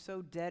 too, where you're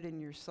so dead in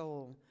your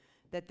soul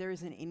that there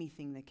isn't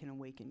anything that can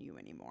awaken you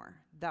anymore.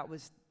 That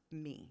was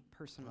me,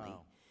 personally.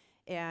 Wow.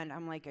 And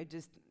I'm like,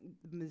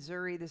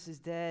 Missouri, this is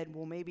dead.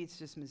 Well, maybe it's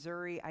just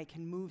Missouri. I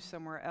can move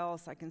somewhere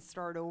else. I can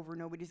start over.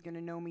 Nobody's going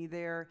to know me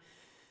there.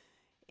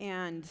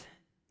 And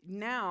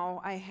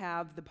now I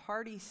have the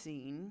party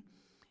scene.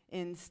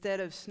 Instead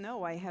of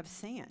snow, I have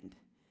sand.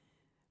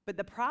 But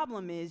the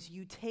problem is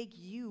you take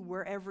you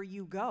wherever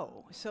you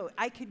go. So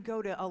I could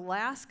go to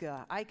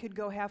Alaska. I could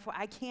go halfway.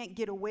 I can't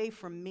get away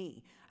from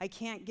me. I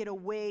can't get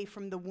away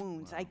from the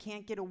wounds. I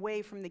can't get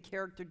away from the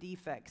character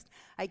defects.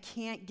 I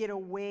can't get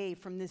away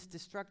from this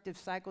destructive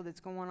cycle that's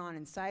going on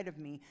inside of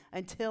me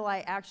until I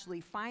actually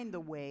find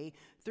the way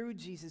through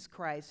Jesus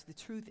Christ, the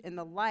truth and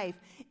the life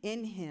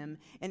in him.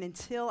 And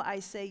until I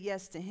say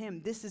yes to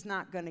him, this is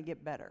not going to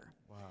get better.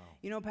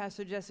 Wow.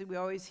 Pastor Jesse, we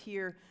always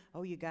hear,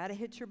 oh, you got to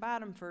hit your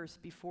bottom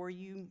first before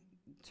you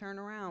turn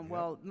around. Yep,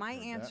 well, my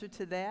answer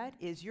to that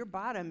is your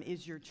bottom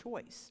is your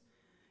choice.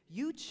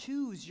 You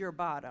choose your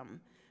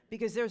bottom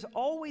because there's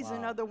always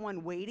another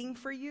one waiting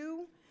for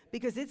you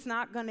because it's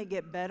not going to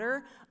get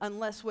better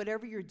unless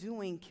whatever you're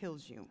doing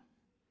kills you.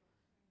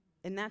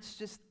 And that's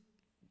just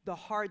the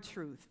hard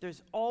truth.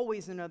 There's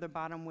always another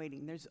bottom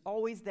waiting. There's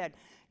always that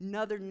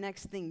another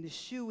next thing. The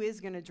shoe is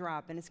going to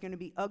drop, and it's going to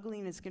be ugly,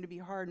 and it's going to be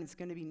hard, and it's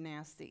going to be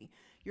nasty.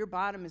 Your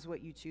bottom is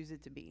what you choose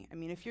it to be. I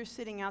mean, if you're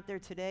sitting out there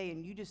today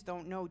and you just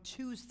don't know,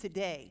 choose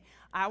today.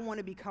 I want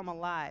to become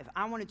alive.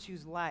 I want to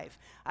choose life.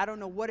 I don't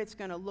know what it's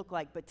going to look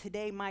like, but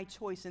today my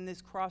choice in this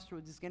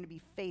crossroads is going to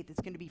be faith.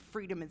 It's going to be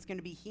freedom. It's going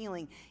to be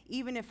healing.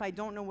 Even if I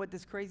don't know what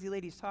this crazy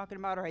lady's talking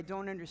about or I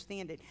don't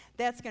understand it,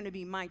 that's going to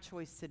be my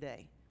choice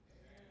today.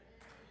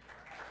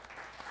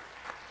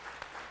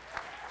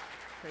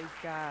 Praise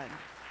God.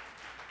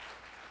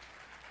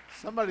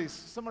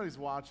 Somebody's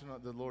watching.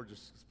 The Lord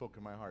just spoke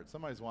in my heart.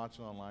 Somebody's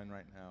watching online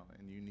right now,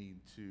 and you need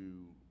to,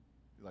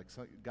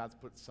 God's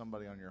put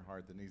somebody on your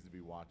heart that needs to be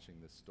watching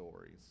this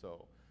story.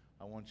 So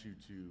I want you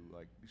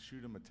to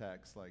shoot them a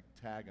text,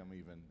 tag them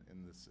even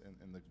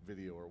in the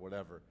video or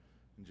whatever,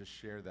 and just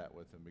share that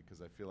with them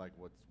because I feel like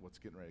what's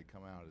getting ready to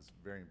come out is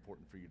very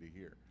important for you to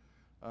hear.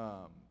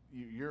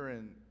 You're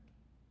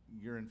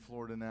in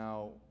Florida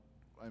now.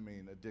 I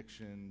mean,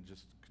 addiction,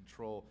 just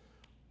control.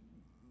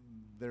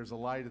 There's a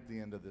light at the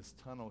end of this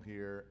tunnel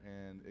here,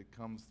 and it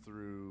comes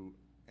through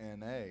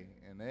NA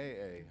and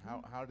AA.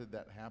 How did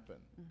that happen?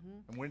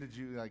 And when did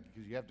you,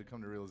 because you have to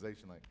come to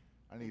realization,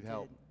 I need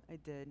help. I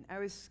did. I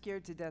was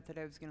scared to death that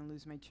I was going to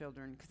lose my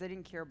children because I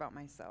didn't care about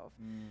myself.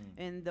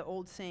 And the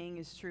old saying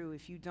is true.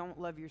 If you don't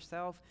love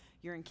yourself,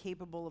 you're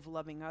incapable of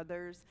loving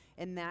others,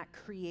 and that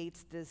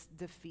creates this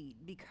defeat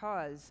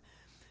because...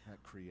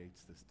 That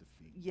creates this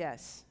defeat.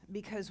 Yes,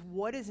 because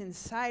what is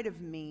inside of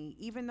me,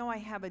 even though I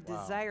have a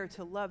desire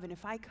to love, and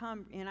if I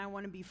come and I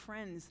want to be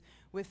friends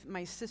with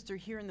my sister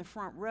here in the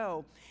front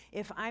row,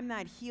 if I'm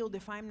not healed,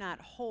 if I'm not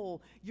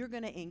whole, you're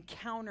going to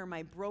encounter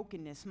my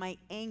brokenness, my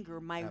anger,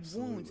 my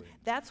wounds.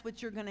 That's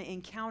what you're going to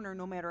encounter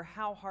no matter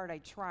how hard I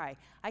try.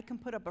 I can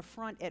put up a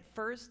front at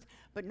first,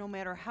 but no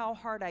matter how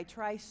hard I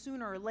try,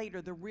 sooner or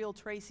later, the real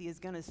Tracy is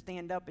going to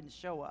stand up and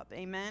show up.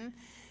 Amen?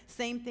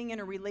 Same thing in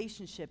a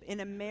relationship, in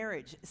a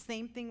marriage.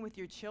 Same thing with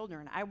your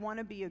children. I want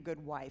to be a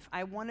good wife.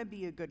 I want to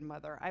be a good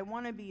mother. I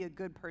want to be a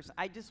good person.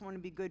 I just want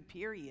to be good,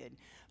 period.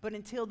 But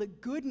until the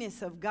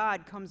goodness of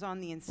God comes on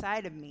the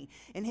inside of me,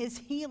 and his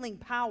healing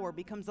power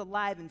becomes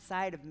alive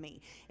inside of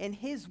me, and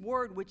his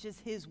word, which is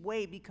his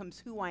way, becomes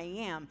who I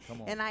am,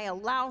 and I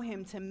allow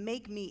him to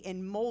make me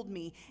and mold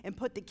me and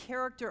put the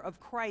character of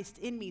Christ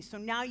in me. So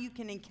now you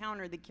can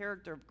encounter the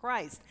character of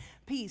Christ.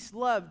 Peace,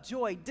 love,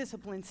 joy,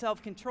 discipline,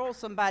 self-control.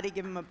 Somebody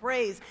give him a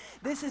praise.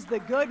 This is the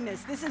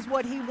goodness. This is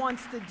what he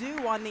wants to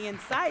do on the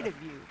inside of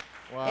you.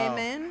 Wow.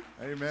 Amen?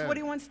 Amen. It's what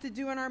he wants to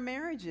do in our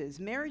marriages.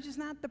 Marriage is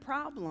not the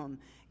problem.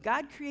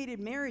 God created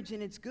marriage,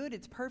 and it's good,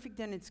 it's perfect,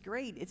 and it's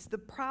great. It's the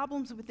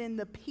problems within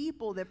the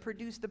people that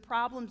produce the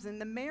problems in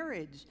the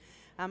marriage.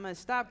 I'm going to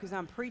stop because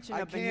I'm preaching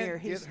up in here.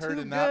 He's He's too good. I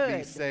too can't get her to good. not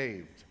be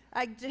saved.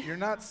 You're You're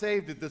not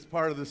saved at this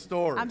part of the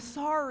story. I'm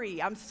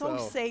sorry. I'm so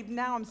So. saved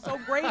now. I'm so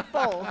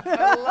grateful.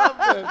 I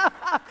love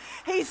it.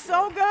 He's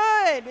so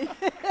good.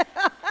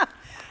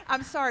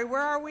 I'm sorry. Where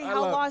are we?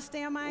 How lost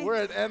am I? We're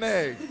at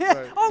NA.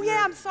 Oh,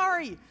 yeah, I'm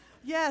sorry.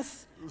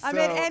 Yes, I'm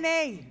So, at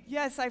NA.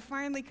 Yes, I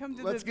finally come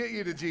to Let's the... get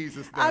you to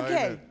Jesus now.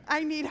 Okay, Amen.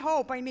 I need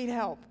hope. I need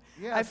help.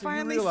 Yeah, I so you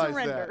finally realize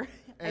surrender.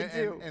 that. I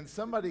do. And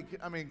somebody,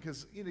 I mean,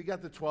 because you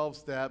got the 12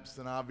 steps,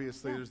 and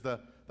obviously there's the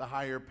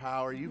higher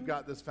power. You've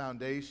got this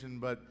foundation,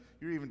 but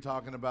you're even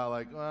talking about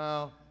like,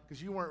 well,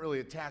 because you weren't really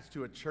attached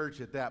to a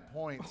church at that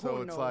point.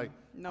 So it's like,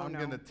 I'm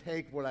going to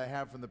take what I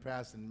have from the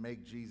past and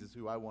make Jesus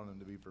who I want him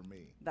to be for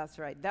me. That's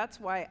right. That's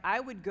why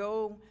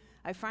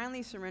I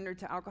finally surrendered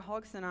to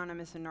Alcoholics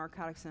Anonymous and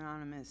Narcotics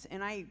Anonymous.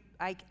 And I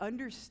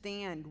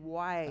understand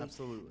why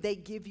they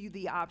give you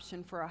the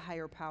option for a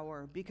higher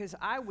power. Because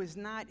I was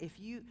not,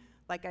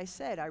 like I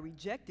said, I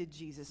rejected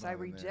Jesus. I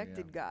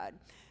rejected God.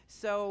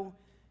 So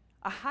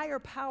a higher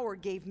power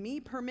gave me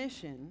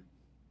permission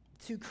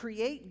to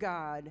create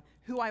God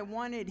who I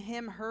wanted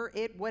him, her,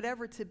 it,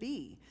 whatever to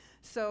be.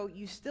 So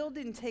you still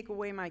didn't take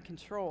away my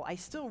control. I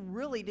still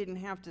really didn't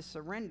have to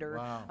surrender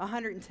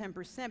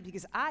 110%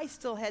 because I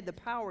still had the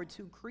power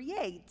to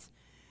create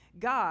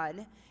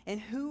God and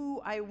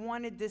who I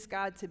wanted this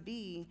God to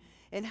be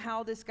and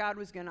how this God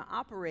was going to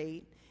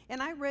operate.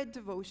 And I read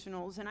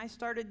devotionals and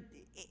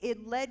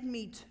it led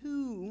me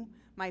to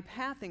my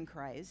path in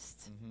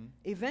Christ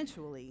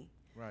eventually.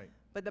 Right.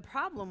 But the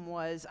problem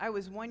was I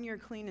was 1 year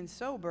clean and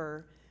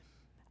sober.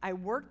 I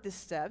worked the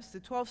steps. The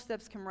 12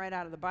 steps come right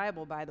out of the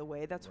Bible, by the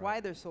way. That's why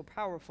they're so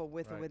powerful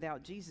with or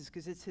without Jesus,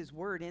 because it's his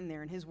word in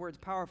there, and his word's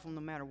powerful no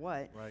matter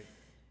what. Right.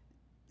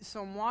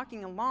 So I'm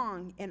walking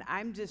along, and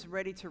I'm just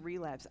ready to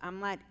relapse.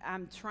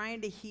 I'm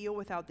trying to heal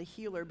without the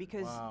healer,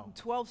 because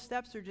 12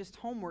 steps are just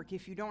homework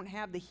if you don't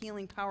have the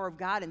healing power of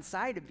God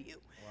inside of you.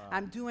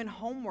 I'm doing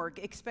homework,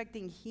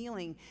 expecting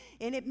healing,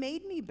 and it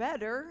made me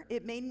better.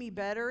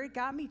 It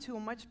got me to a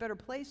much better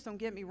place, don't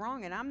get me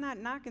wrong, and I'm not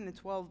knocking the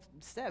 12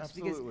 steps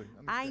because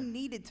I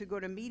needed to go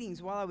to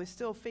meetings while I was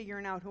still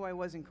figuring out who I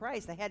was in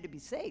Christ. I had to be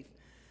safe.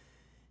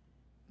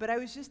 But I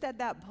was just at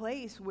that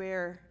place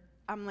where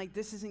I'm like,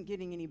 this isn't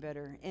getting any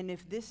better, and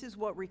if this is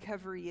what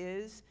recovery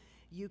is,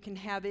 you can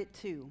have it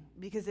too.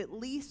 Because at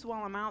least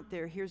while I'm out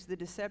there, here's the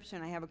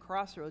deception, I have a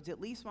crossroads. At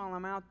least while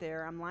I'm out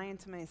there, I'm lying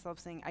to myself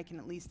saying I can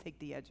at least take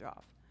the edge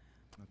off.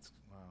 That's,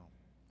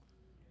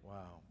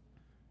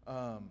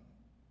 wow.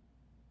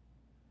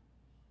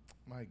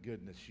 My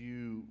goodness,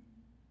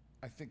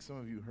 I think some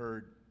of you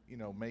heard,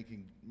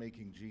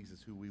 making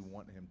Jesus who we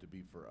want him to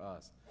be for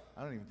us.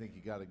 I don't even think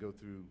you got to go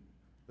through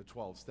the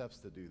 12 steps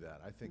to do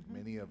that. I think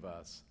many of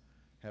us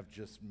have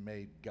just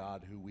made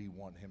God who we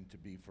want him to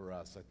be for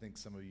us. I think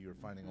some of you are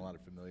finding a lot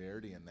of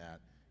familiarity in that,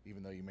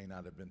 even though you may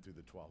not have been through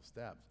the 12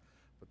 steps.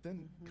 But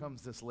then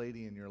comes this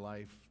lady in your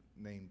life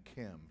named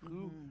Kim.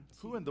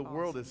 Who in the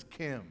world is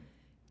Kim?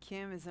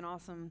 Kim is an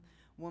awesome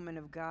woman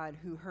of God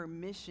who her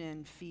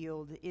mission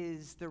field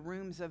is the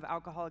rooms of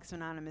Alcoholics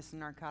Anonymous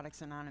and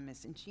Narcotics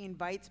Anonymous. And she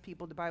invites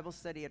people to Bible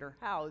study at her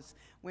house,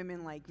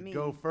 women like me.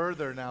 Go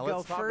further now.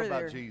 Let's talk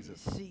about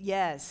Jesus.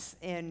 Yes.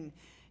 And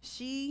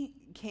she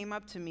came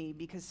up to me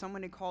because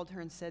someone had called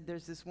her and said,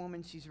 there's this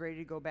woman, she's ready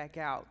to go back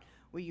out.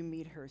 Will you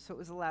meet her? So it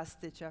was a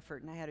last-ditch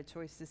effort, and I had a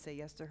choice to say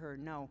yes to her or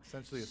no.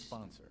 Essentially a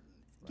sponsor.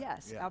 Right?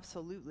 Yes,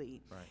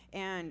 absolutely. Right.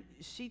 And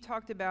she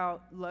talked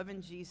about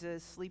loving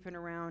Jesus, sleeping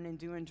around, and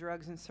doing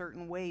drugs in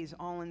certain ways,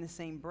 all in the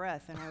same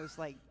breath. And I was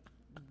like,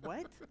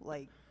 what?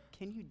 Like,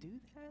 can you do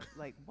that?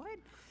 Like, what?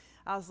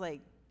 I was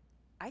like,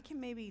 I can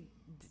maybe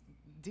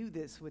do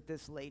this with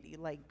this lady.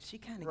 Like, she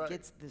kind of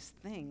gets this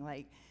thing.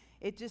 Like,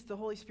 it just, the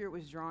Holy Spirit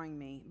was drawing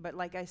me. But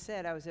like I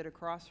said, I was at a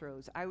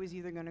crossroads. I was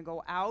either going to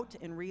go out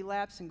and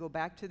relapse and go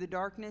back to the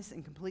darkness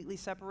and completely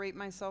separate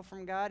myself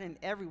from God in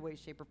every way,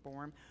 shape, or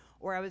form,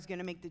 or I was going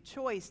to make the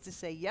choice to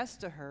say yes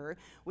to her,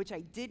 which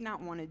I did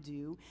not want to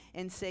do,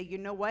 and say, you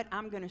know what,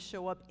 I'm going to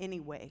show up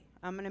anyway.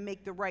 I'm going to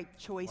make the right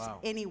choice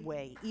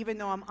anyway, even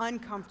though I'm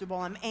uncomfortable,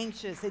 I'm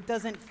anxious, it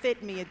doesn't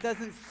fit me, it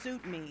doesn't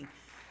suit me.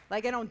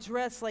 Like, I don't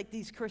dress like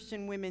these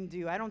Christian women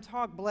do. I don't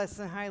talk blessed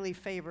and highly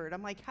favored.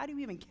 I'm like, how do you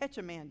even catch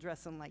a man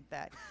dressing like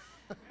that?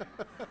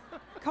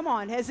 Come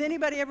on, has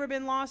anybody ever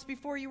been lost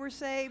before you were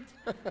saved?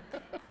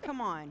 Come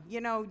on, you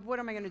know, what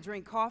am I going to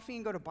drink coffee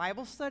and go to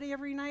Bible study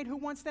every night? Who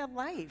wants that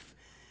life?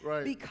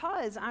 Right.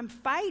 Because I'm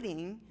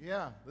fighting.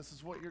 Yeah, this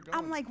is what you're going.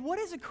 I'm like, what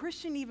is a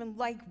Christian even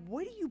like?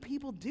 What do you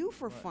people do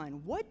for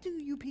fun? What do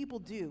you people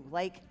do?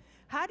 Like,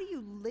 how do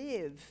you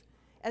live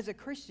as a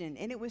Christian?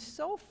 And it was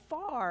so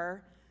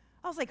far.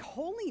 I was like,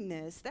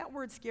 holiness, that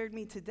word scared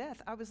me to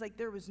death. I was like,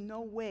 there was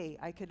no way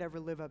I could ever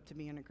live up to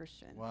being a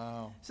Christian.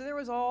 Wow. So there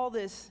was all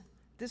this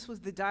was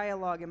the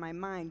dialogue in my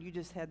mind.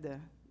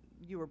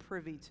 You were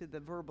privy to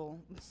the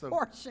verbal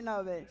portion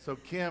of it. So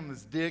Kim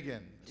is digging.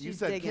 You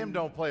said digging. Kim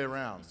don't play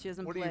around. She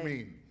doesn't What play. do you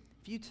mean?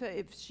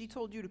 If she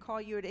told you to call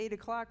you at 8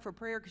 o'clock for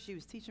prayer because she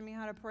was teaching me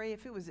how to pray,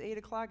 if it was 8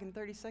 o'clock and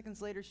 30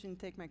 seconds later, she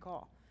didn't take my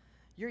call.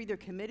 You're either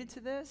committed to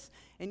this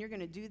and you're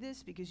going to do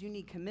this because you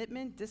need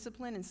commitment,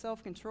 discipline, and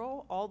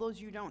self-control, all those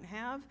you don't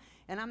have,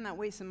 and I'm not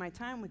wasting my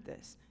time with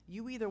this.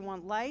 You either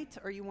want light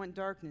or you want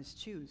darkness.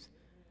 Choose.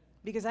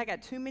 Because I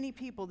got too many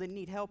people that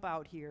need help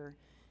out here,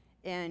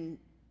 and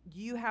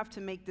you have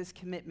to make this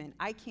commitment.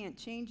 I can't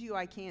change you.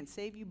 I can't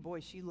save you. Boy,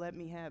 she let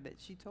me have it.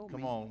 She told me.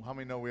 Come on. How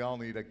many know we all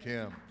need a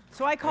Kim?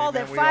 So I called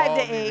Amen. at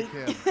 5 to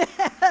We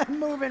all 8,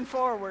 moving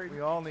forward.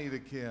 We all need a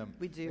Kim.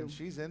 We do. And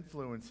she's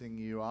influencing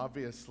you,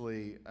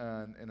 obviously.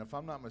 And if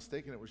I'm not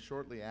mistaken, it was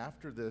shortly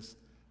after this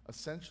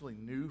essentially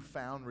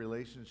newfound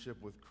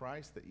relationship with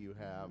Christ that you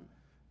have,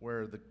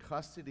 where the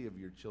custody of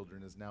your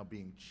children is now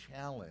being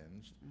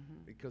challenged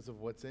because of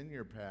what's in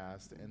your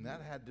past. And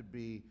that had to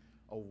be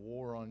a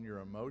war on your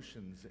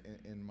emotions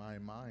in my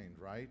mind,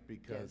 right?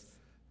 Because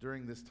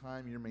during this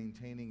time, you're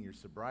maintaining your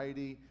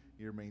sobriety,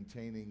 you're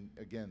maintaining,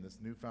 again, this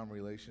newfound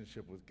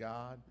relationship with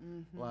God.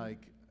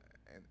 Like,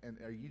 and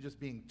are you just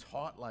being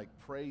taught, like,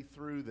 pray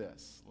through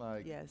this?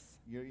 Like,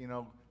 you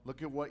know,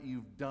 look at what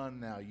you've done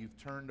now. You've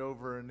turned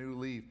over a new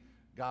leaf.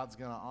 God's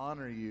going to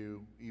honor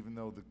you even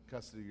though the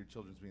custody of your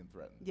children's being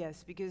threatened.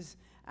 Yes, because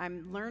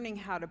I'm learning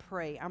how to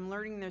pray. I'm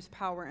learning there's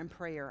power in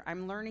prayer.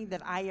 I'm learning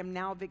that I am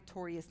now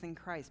victorious in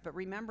Christ. But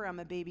remember, I'm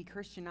a baby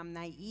Christian. I'm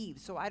naive,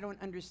 so I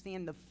don't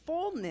understand the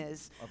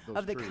fullness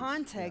of the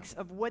context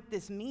of what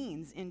this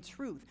means in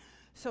truth.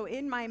 So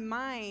in my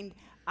mind,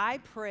 I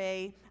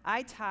pray,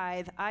 I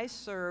tithe, I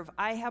serve,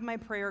 I have my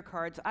prayer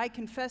cards, I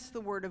confess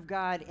the word of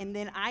God, and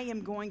then I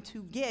am going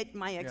to get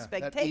my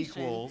expectation.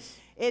 That equals.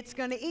 It's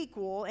going to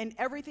equal, and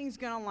everything's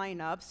going to line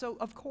up. So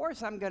of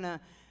course I'm going to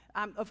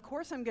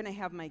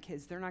have my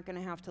kids. They're not going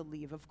to have to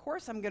leave. Of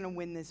course I'm going to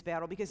win this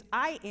battle because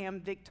I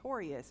am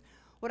victorious.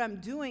 What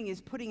I'm doing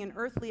is putting an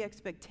earthly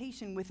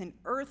expectation with an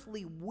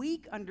earthly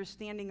weak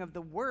understanding of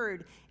the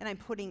word, and I'm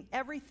putting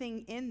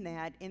everything in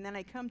that, and then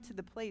I come to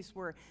the place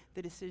where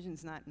the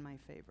decision's not in my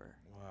favor.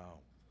 Wow.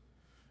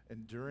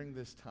 And during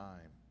this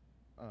time,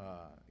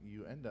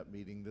 you end up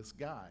meeting this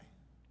guy,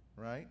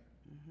 right?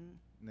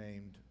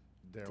 Named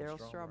Daryl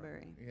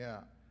Strawberry. Yeah.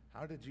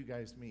 How did you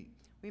guys meet?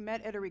 We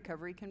met at a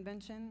recovery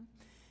convention,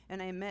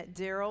 and I met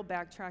Daryl,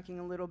 backtracking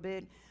a little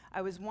bit.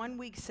 I was 1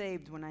 week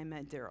saved when I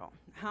met Daryl.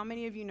 How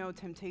many of you know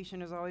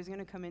temptation is always going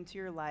to come into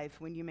your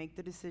life when you make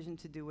the decision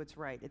to do what's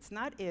right? It's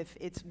not if,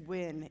 it's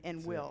when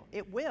and will.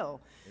 It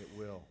will. It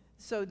will.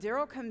 So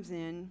Daryl comes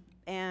in,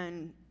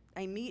 and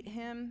I meet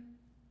him.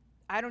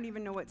 I don't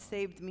even know what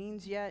saved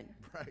means yet.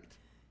 Right.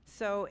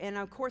 So, and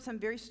of course, I'm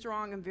very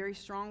strong. I'm very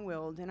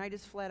strong-willed, and I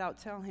just flat out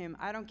tell him,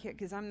 I don't care,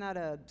 because I'm not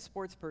a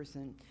sports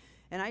person.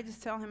 And I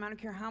just tell him, I don't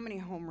care how many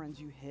home runs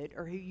you hit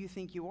or who you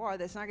think you are.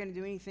 That's not going to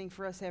do anything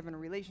for us having a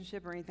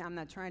relationship or anything. I'm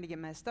not trying to get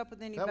messed up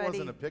with anybody. That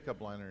wasn't a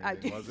pickup line or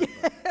anything, was it?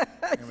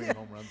 How many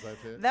home runs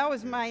I've hit? That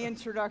was my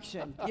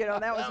introduction. You know,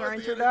 that was our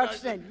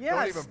introduction. Yes.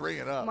 Don't even bring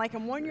it up. I'm like,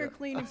 I'm 1 year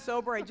clean and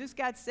sober. I just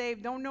got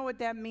saved. Don't know what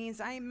that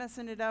means. I ain't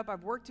messing it up.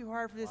 I've worked too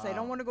hard for this. I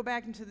don't want to go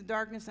back into the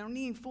darkness. I don't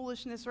need any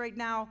foolishness right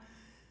now.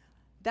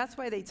 That's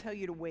why they tell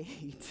you to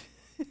wait.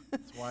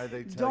 That's why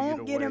they tell you to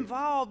Don't get wait.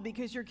 involved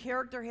because your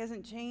character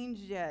hasn't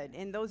changed yet,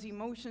 and those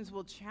emotions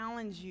will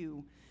challenge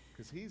you.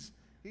 Because he's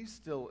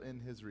still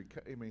in his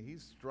recovery. I mean,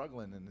 he's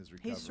struggling in his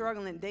recovery. He's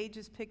struggling. They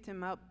just picked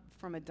him up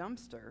from a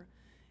dumpster.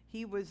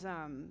 He was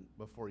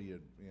before you,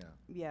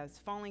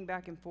 yes, falling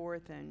back and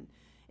forth,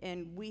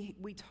 and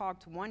we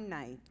talked one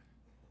night,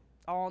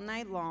 all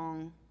night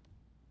long.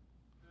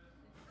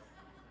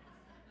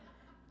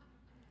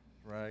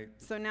 Right.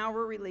 So now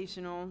we're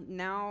relational.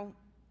 Now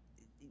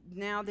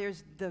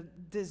there's the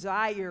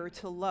desire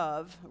to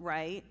love,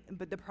 right?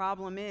 But the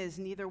problem is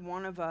neither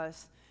one of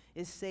us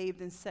is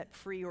saved and set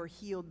free or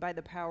healed by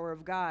the power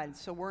of God.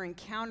 So we're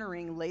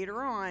encountering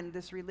later on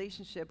this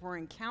relationship, we're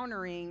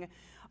encountering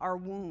our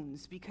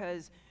wounds,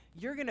 because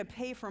you're going to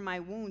pay for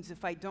my wounds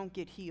if I don't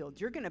get healed.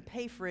 You're going to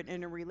pay for it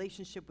in a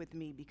relationship with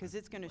me, because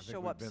it's going to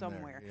show up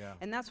somewhere. Yeah.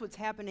 And that's what's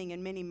happening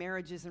in many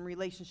marriages and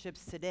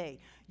relationships today.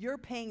 You're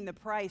paying the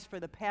price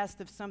for the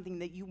past of something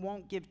that you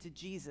won't give to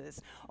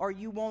Jesus, or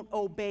you won't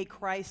obey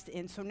Christ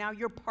in. So now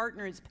your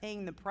partner is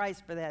paying the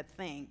price for that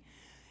thing.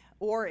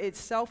 Or it's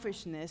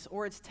selfishness,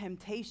 or it's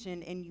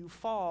temptation, and you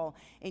fall,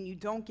 and you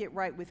don't get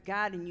right with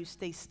God, and you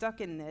stay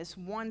stuck in this.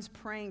 One's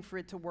praying for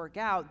it to work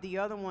out. The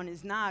other one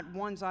is not.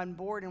 One's on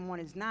board, and one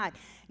is not.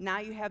 Now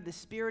you have the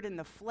spirit and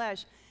the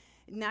flesh.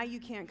 Now you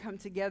can't come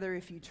together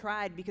if you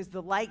tried, because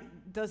the light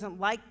doesn't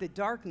like the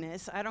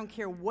darkness. I don't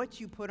care what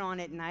you put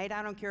on at night.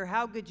 I don't care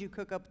how good you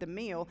cook up the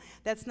meal.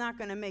 That's not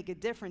going to make a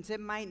difference.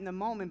 It might in the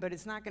moment, but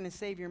it's not going to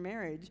save your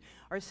marriage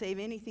or save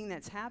anything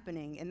that's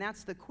happening. And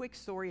that's the quick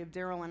story of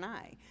Daryl and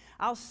I.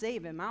 I'll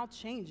save him. I'll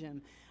change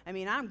him. I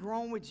mean, I'm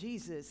grown with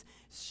Jesus.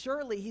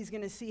 Surely he's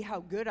going to see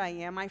how good I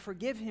am. I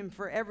forgive him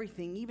for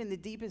everything, even the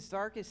deepest,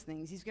 darkest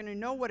things. He's going to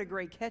know what a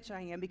great catch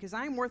I am, because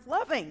I'm worth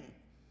loving.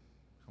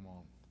 Come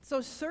on. So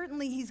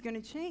certainly he's going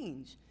to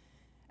change.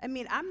 I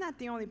mean, I'm not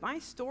the only, my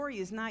story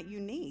is not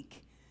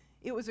unique.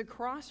 It was a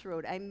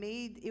crossroad.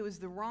 It was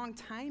the wrong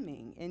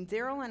timing. And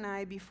Daryl and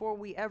I, before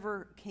we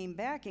ever came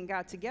back and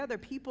got together,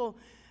 people,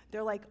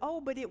 they're like, oh,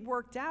 but it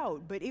worked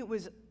out. But it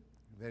was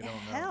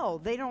hell.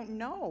 They don't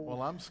know.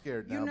 Well, I'm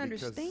scared now you don't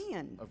because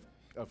understand.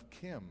 of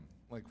Kim.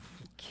 Like,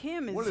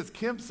 Kim is. What is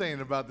Kim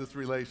saying about this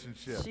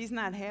relationship? She's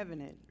not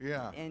having it.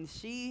 Yeah. And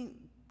she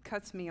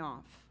cuts me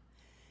off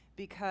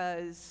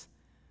because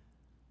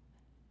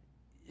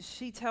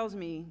she tells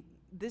me,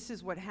 this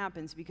is what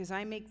happens, because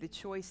I make the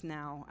choice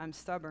now. I'm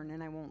stubborn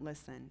and I won't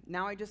listen.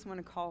 Now I just want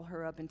to call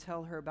her up and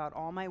tell her about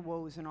all my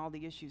woes and all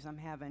the issues I'm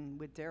having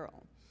with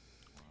Daryl.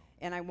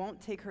 And I won't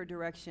take her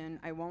direction.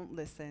 I won't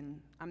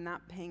listen. I'm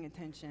not paying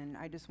attention.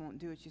 I just won't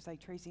do it. She's like,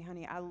 Tracy,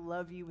 honey, I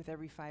love you with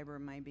every fiber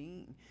of my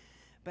being,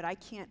 but I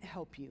can't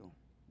help you.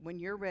 When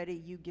you're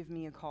ready, you give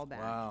me a call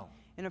back. Wow.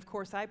 And of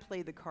course I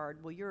play the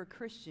card, well, you're a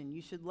Christian.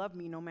 You should love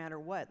me no matter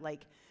what.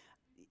 Like,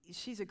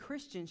 she's a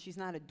Christian, she's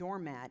not a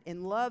doormat,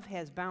 and love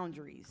has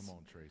boundaries. Come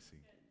on, Tracy.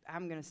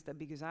 I'm going to stop,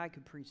 because I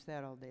could preach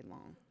that all day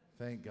long.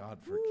 Thank God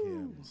for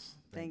Kim's.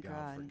 Thank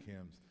God for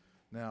Kim's.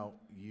 Now,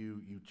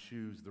 you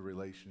choose the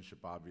relationship,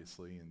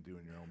 obviously, and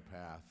doing your own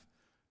path,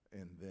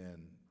 and then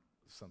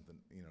something,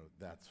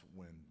 that's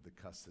when the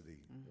custody,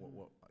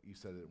 what you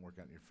said it didn't work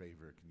out in your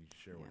favor. Can you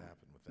share what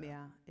happened with that?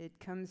 Yeah, it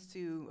comes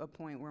to a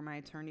point where my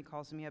attorney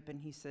calls me up and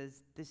he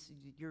says,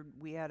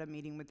 we had a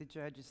meeting with the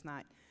judge, it's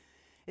not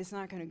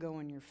going to go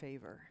in your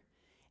favor.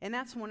 And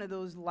that's one of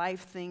those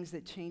life things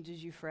that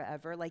changes you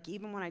forever. Like,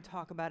 even when I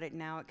talk about it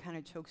now, it kind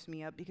of chokes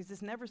me up, because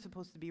it's never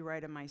supposed to be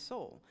right in my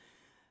soul.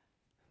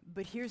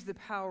 But here's the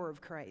power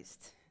of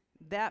Christ.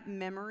 That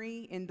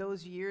memory in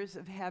those years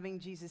of having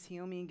Jesus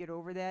heal me and get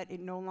over that, it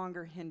no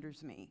longer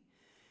hinders me.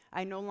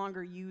 I no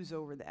longer use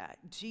over that.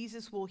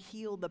 Jesus will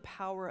heal the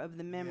power of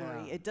the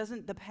memory. Yeah.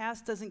 The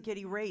past doesn't get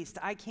erased.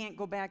 I can't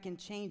go back and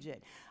change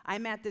it.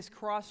 I'm at this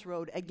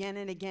crossroad again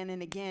and again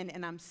and again,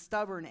 and I'm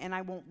stubborn, and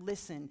I won't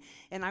listen,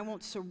 and I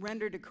won't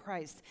surrender to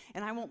Christ,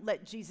 and I won't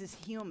let Jesus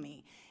heal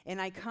me. And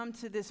I come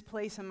to this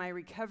place in my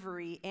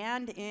recovery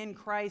and in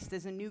Christ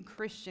as a new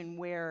Christian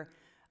where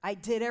I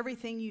did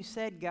everything you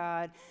said,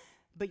 God,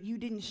 but you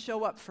didn't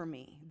show up for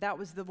me. That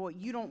was the voice.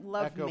 You don't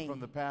love me. Echo from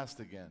the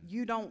past again.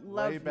 You don't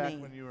love me. Way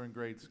back when you were in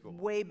grade school.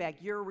 Way back.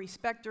 You're a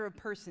respecter of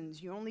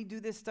persons. You only do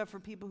this stuff for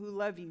people who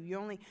love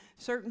you.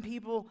 Certain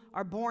people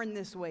are born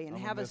this way and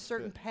have a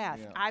certain path.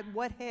 Yeah.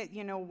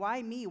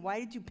 Why me? Why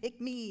did you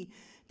pick me?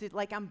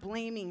 I'm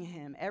blaming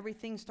him.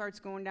 Everything starts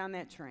going down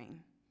that train.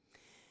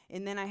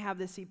 And then I have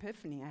this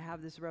epiphany. I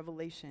have this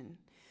revelation.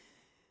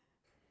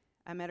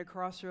 I'm at a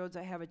crossroads,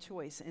 I have a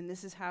choice, and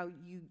this is how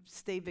you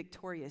stay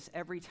victorious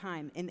every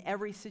time. In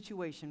every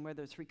situation,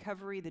 whether it's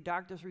recovery, the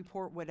doctor's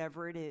report,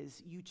 whatever it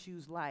is, you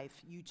choose life,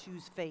 you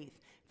choose faith.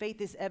 Faith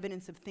is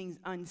evidence of things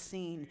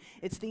unseen.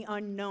 It's the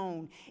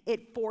unknown.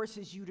 It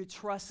forces you to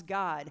trust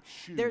God.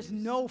 There's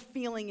no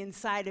feeling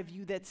inside of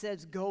you that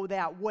says, go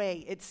that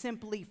way. It's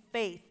simply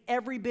faith.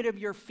 Every bit of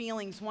your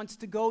feelings wants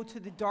to go to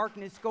the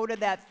darkness, go to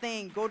that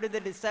thing, go to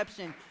the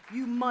deception.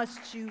 You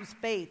must choose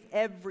faith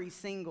every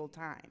single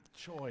time.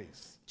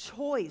 Choice.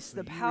 Choice,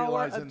 So the you power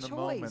realize of in the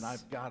choice. moment,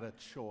 I've got a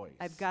choice.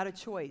 I've got a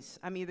choice.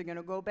 I'm either going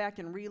to go back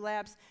and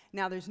relapse.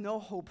 Now, there's no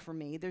hope for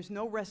me. There's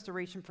no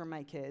restoration for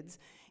my kids.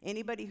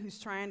 Anybody who's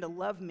trying to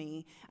love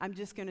me, I'm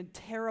just going to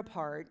tear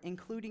apart,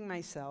 including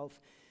myself.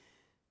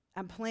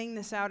 I'm playing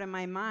this out in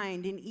my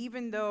mind, and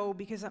even though,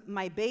 because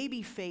my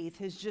baby faith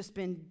has just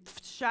been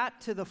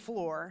shot to the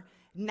floor,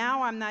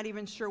 now I'm not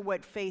even sure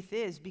what faith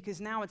is,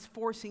 because now it's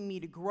forcing me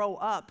to grow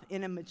up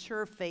in a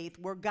mature faith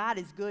where God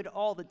is good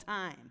all the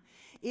time.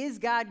 Is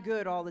God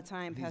good all the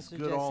time, Pastor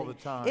Jesse? He's good all the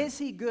time. Is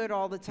he good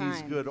all the time?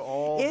 He's good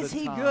all the time. Is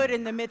he good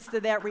in the midst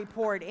of that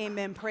report?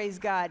 Amen. Praise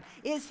God.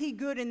 Is he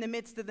good in the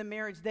midst of the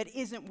marriage that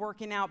isn't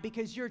working out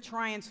because you're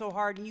trying so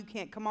hard and you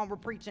can't? Come on, we're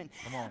preaching.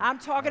 Come on. I'm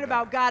talking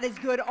about God is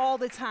good all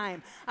the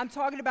time. I'm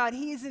talking about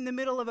he is in the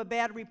middle of a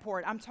bad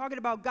report. I'm talking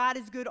about God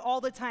is good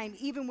all the time,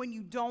 even when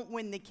you don't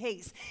win the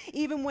case,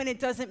 even when it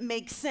doesn't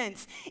make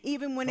sense,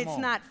 even when it's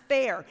not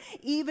fair,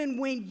 even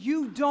when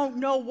you don't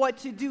know what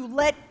to do.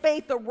 Let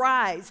faith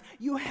arise.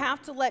 You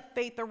have to let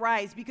faith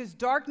arise because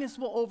darkness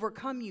will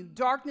overcome you.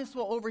 Darkness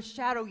will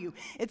overshadow you.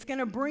 It's going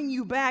to bring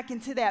you back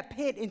into that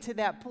pit, into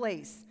that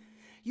place.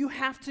 You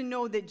have to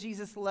know that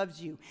Jesus loves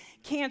you.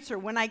 Cancer,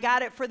 when I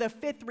got it for the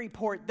 5th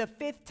report, the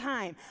 5th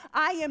time,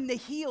 I am the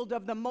healed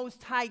of the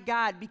Most High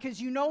God,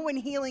 because you know when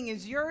healing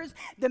is yours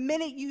the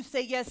minute you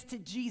say yes to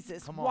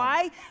Jesus.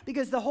 Why?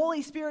 Because the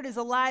Holy Spirit is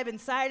alive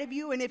inside of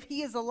you, and if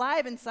he is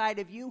alive inside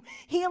of you,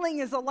 healing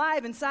is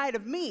alive inside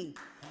of me.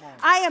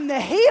 I am the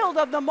healed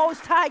of the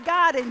Most High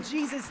God in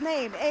Jesus'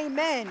 name.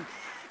 Amen.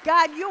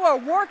 God, you are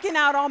working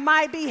out on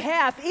my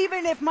behalf,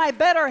 even if my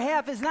better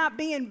half is not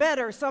being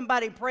better.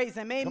 Somebody praise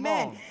him.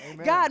 Amen.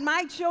 Amen. God,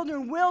 my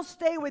children will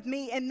stay with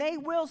me, and they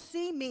will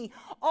see me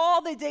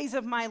all the days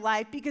of my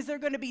life because they're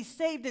going to be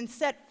saved and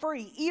set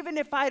free, even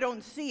if I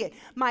don't see it.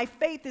 My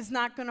faith is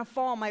not going to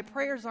fall. My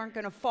prayers aren't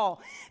going to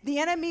fall. The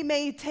enemy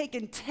may have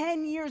taken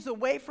 10 years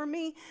away from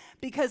me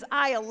because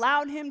I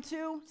allowed him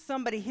to.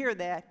 Somebody hear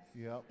that.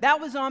 Yep. That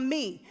was on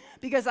me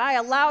because I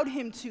allowed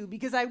him to,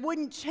 because I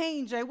wouldn't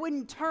change, I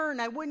wouldn't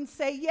turn, I wouldn't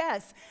say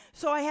yes.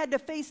 So I had to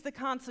face the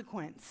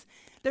consequence.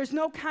 There's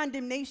no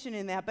condemnation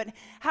in that, but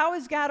how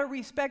is God a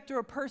respecter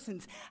of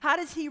persons? How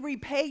does he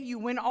repay you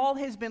when all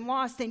has been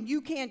lost and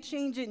you can't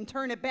change it and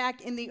turn it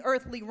back in the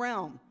earthly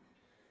realm?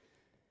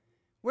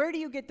 Where do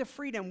you get the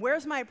freedom?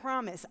 Where's my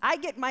promise? I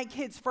get my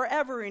kids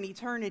forever in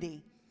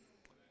eternity.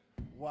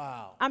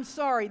 Wow. I'm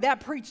sorry, that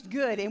preached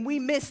good, and we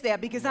missed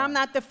that because I'm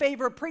not the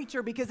favorite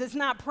preacher, because it's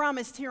not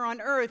promised here on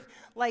earth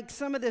like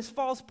some of this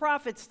false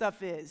prophet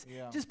stuff is.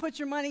 Yeah. Just put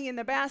your money in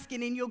the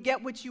basket and you'll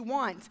get what you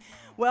want.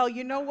 Well,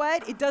 you know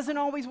what? It doesn't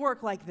always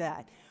work like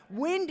that.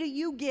 When do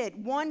you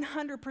get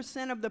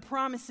 100% of the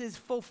promises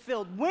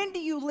fulfilled? When do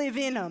you live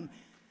in them?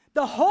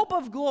 The hope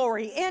of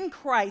glory in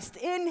Christ,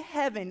 in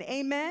heaven.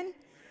 Amen?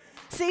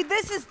 See,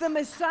 this is the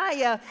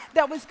Messiah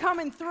that was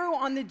coming through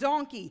on the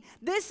donkey.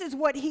 This is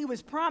what he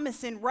was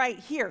promising right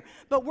here.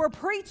 But we're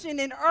preaching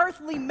an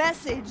earthly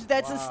message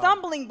that's a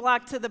stumbling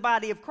block to the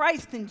body of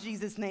Christ in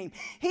Jesus' name.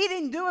 He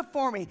didn't do it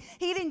for me.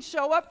 He didn't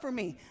show up for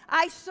me.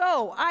 I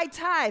sow, I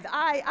tithe,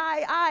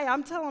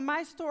 I'm telling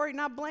my story,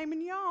 not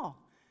blaming y'all.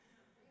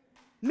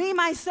 Me,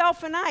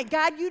 myself, and I.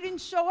 God, you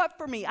didn't show up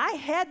for me. I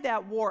had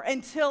that war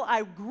until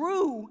I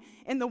grew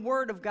in the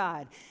Word of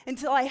God,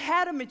 until I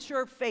had a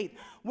mature faith.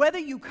 Whether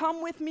you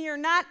come with me or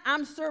not,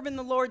 I'm serving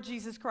the Lord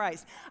Jesus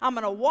Christ. I'm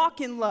going to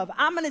walk in love.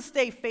 I'm going to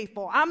stay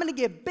faithful. I'm going to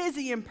get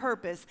busy in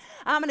purpose.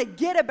 I'm going to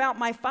get about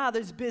my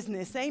Father's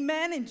business.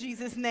 Amen, in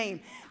Jesus'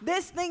 name.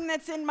 This thing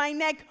that's in my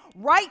neck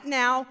right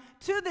now,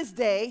 to this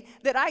day,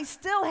 that I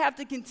still have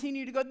to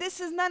continue to go, this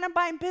is none of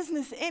my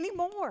business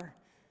anymore.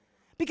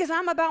 Because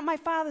I'm about my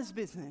Father's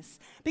business.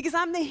 Because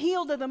I'm the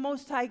healed of the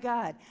Most High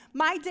God.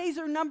 My days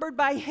are numbered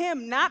by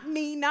him, not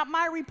me, not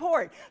my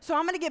report. So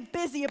I'm going to get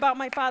busy about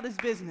my Father's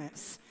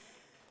business.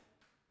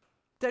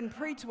 Doesn't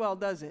preach well,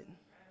 does it?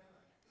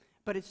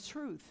 But it's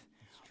truth.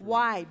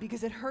 Why?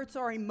 Because it hurts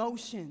our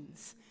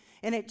emotions.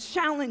 And it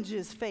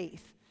challenges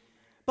faith.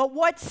 But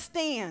what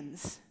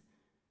stands?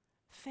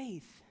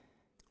 Faith.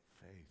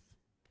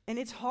 And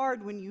it's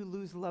hard when you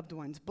lose loved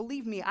ones.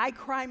 Believe me, I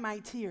cry my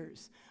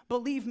tears.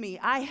 Believe me,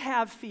 I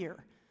have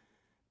fear.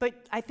 But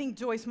I think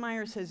Joyce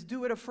Meyer says,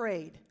 do it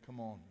afraid.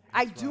 Come on.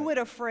 I do it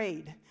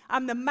afraid.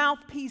 I'm the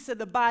mouthpiece of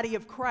the body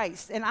of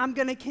Christ, and I'm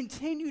going to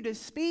continue to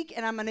speak,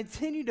 and I'm going to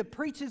continue to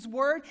preach his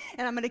word,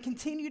 and I'm going to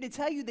continue to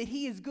tell you that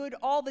he is good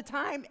all the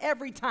time,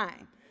 every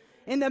time,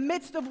 in the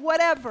midst of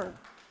whatever.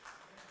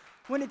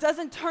 When it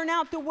doesn't turn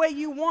out the way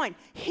you want,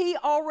 he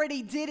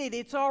already did it.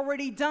 It's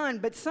already done.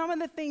 But some of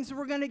the things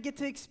we're going to get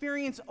to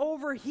experience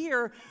over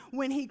here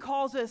when he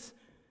calls us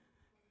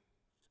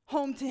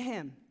home to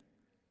him.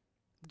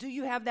 Do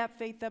you have that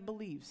faith that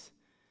believes?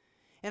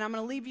 And I'm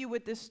going to leave you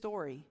with this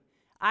story.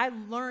 I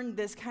learned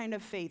this kind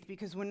of faith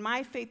because when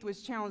my faith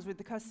was challenged with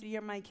the custody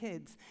of my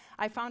kids,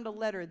 I found a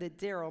letter that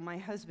Daryl, my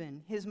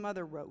husband, his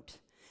mother wrote.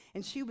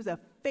 And she was a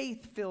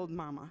faith-filled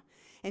mama.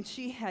 And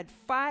she had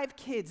 5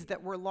 kids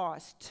that were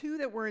lost, 2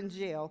 that were in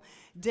jail.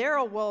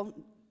 Daryl, well,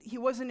 he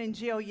wasn't in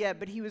jail yet,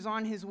 but he was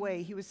on his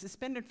way. He was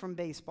suspended from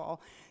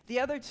baseball. The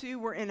other 2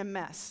 were in a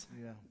mess.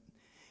 Yeah.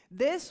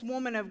 This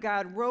woman of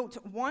God wrote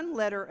one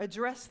letter,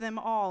 addressed them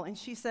all, and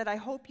she said, I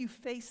hope you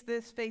face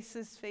this,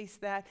 face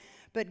that,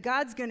 but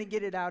God's going to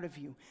get it out of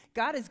you.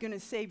 God is going to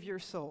save your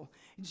soul.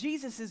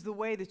 Jesus is the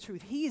way, the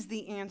truth. He is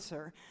the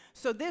answer.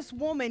 So this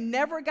woman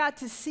never got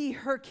to see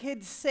her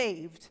kids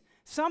saved.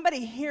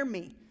 Somebody hear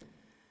me.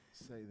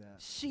 Say that.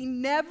 She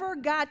never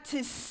got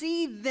to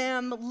see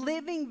them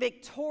living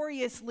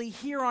victoriously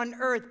here on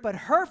earth, but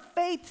her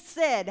faith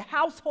said,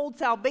 household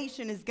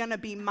salvation is going to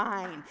be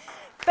mine.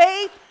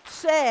 Faith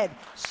said,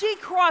 she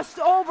crossed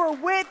over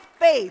with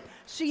faith.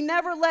 She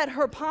never let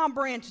her palm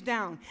branch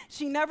down.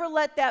 She never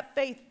let that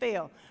faith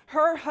fail.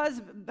 Her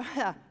husband,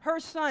 her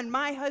son,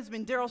 my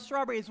husband, Daryl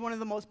Strawberry, is one of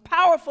the most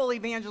powerful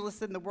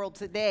evangelists in the world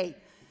today.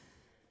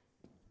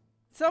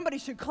 Somebody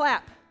should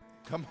clap.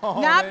 Come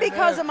on. Not amen.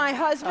 because of my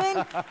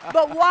husband,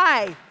 but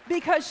why?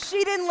 Because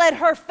she didn't let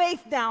her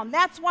faith down.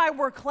 That's why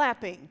we're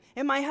clapping.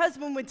 And my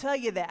husband would tell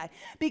you that.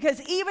 Because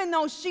even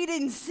though she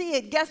didn't see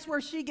it, guess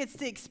where she gets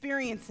to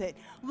experience it?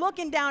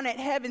 Looking down at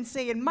heaven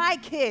saying, my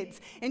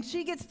kids. And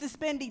she gets to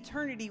spend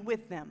eternity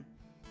with them.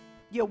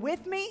 You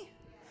with me?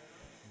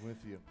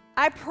 With you.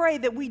 I pray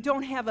that we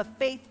don't have a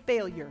faith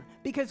failure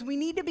because we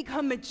need to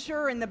become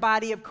mature in the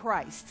body of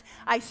Christ.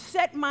 I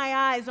set my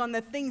eyes on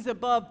the things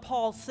above,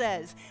 Paul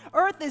says.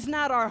 Earth is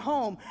not our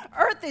home.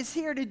 Earth is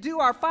here to do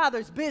our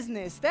Father's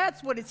business.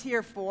 That's what it's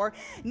here for.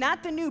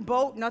 Not the new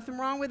boat. Nothing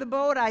wrong with the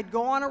boat. I'd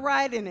go on a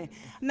ride in it.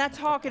 I'm not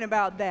talking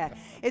about that.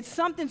 It's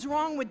something's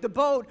wrong with the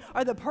boat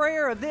or the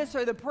prayer of this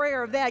or the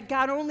prayer of that.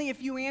 God, only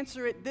if you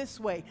answer it this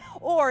way.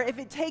 Or if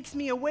it takes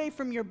me away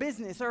from your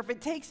business or if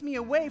it takes me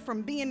away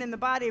from being in the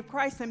body of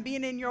Christ and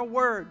being in your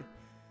word.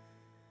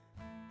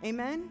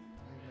 Amen?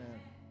 Amen.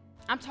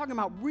 I'm talking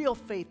about real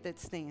faith that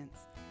stands.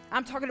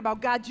 I'm talking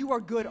about, God, you are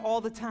good all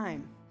the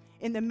time,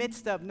 in the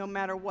midst of no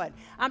matter what.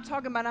 I'm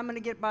talking about I'm going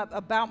to get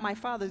about my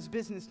Father's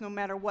business no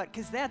matter what,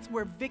 because that's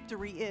where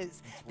victory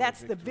is.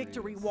 That's the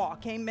victory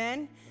walk.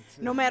 Amen?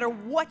 No matter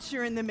what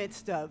you're in the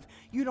midst of,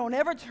 you don't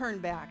ever turn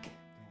back.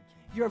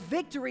 Your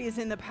victory is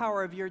in the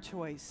power of your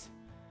choice.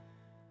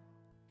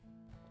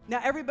 Now,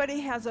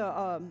 everybody has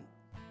a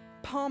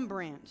palm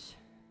branch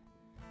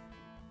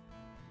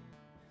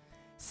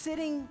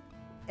sitting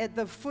at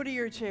the foot of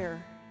your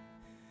chair.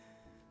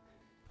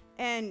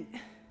 And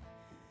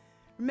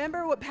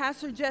remember what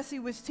Pastor Jesse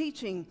was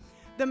teaching.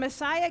 The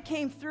Messiah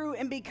came through,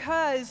 and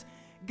because,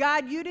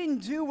 God, you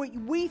didn't do what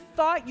we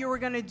thought you were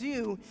going to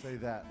do, Say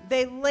that.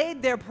 they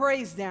laid their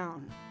praise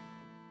down.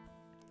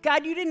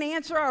 God, you didn't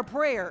answer our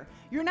prayer.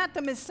 You're not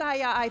the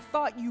Messiah I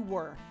thought you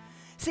were.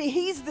 See,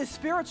 he's the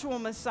spiritual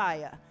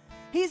Messiah.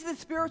 He's the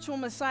spiritual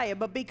Messiah.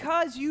 But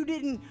because you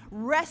didn't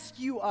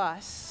rescue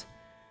us,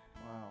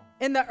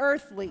 in the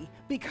earthly,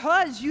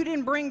 because you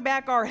didn't bring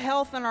back our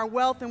health and our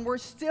wealth and we're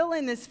still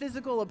in this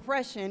physical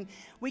oppression,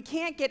 we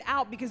can't get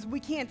out because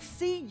we can't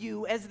see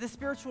you as the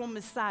spiritual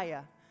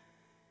Messiah.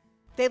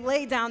 They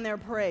lay down their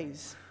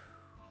praise.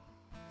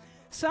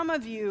 Some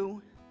of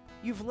you,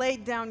 you've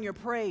laid down your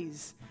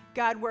praise.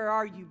 God, where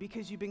are you?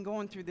 Because you've been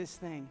going through this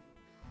thing.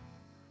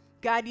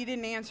 God, you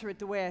didn't answer it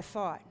the way I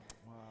thought.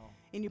 Wow.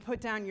 And you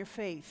put down your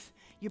faith.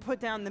 You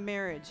put down the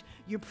marriage.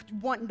 You're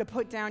wanting to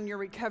put down your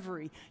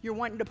recovery. You're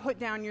wanting to put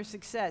down your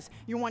success.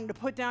 You're wanting to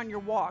put down your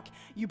walk.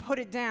 You put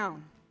it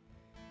down.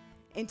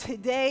 And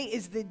today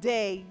is the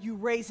day you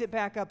raise it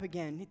back up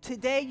again.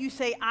 Today you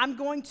say, I'm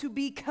going to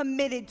be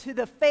committed to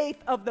the faith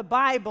of the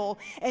Bible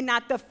and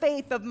not the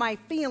faith of my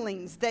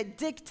feelings that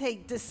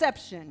dictate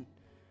deception.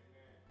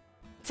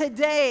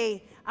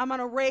 Today, I'm going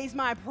to raise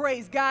my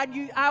praise. God,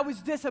 I was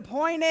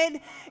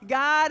disappointed.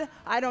 God,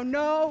 I don't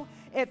know.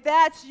 If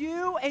that's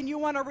you and you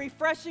want a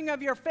refreshing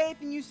of your faith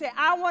and you say,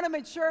 I want a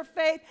mature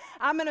faith,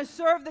 I'm going to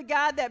serve the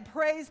God that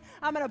prays.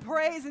 I'm going to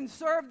praise and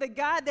serve the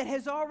God that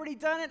has already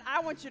done it.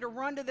 I want you to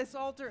run to this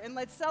altar and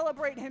let's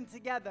celebrate him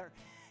together.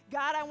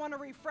 God, I want a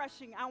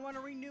refreshing. I want a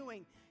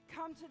renewing.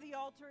 Come to the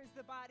altar as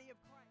the body of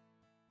Christ.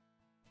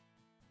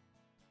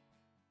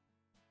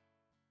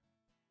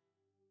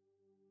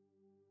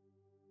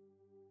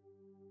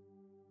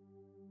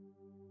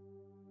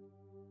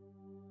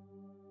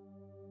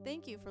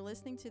 Thank you for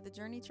listening to the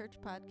Journey Church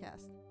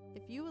podcast.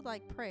 If you would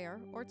like prayer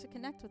or to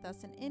connect with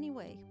us in any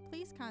way,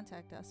 please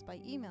contact us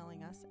by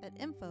emailing us at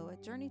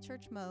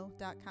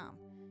info@journeychurchmo.com.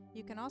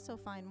 You can also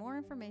find more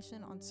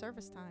information on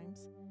service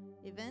times,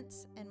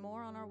 events, and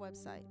more on our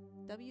website,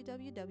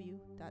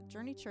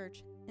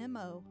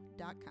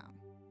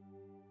 www.journeychurchmo.com.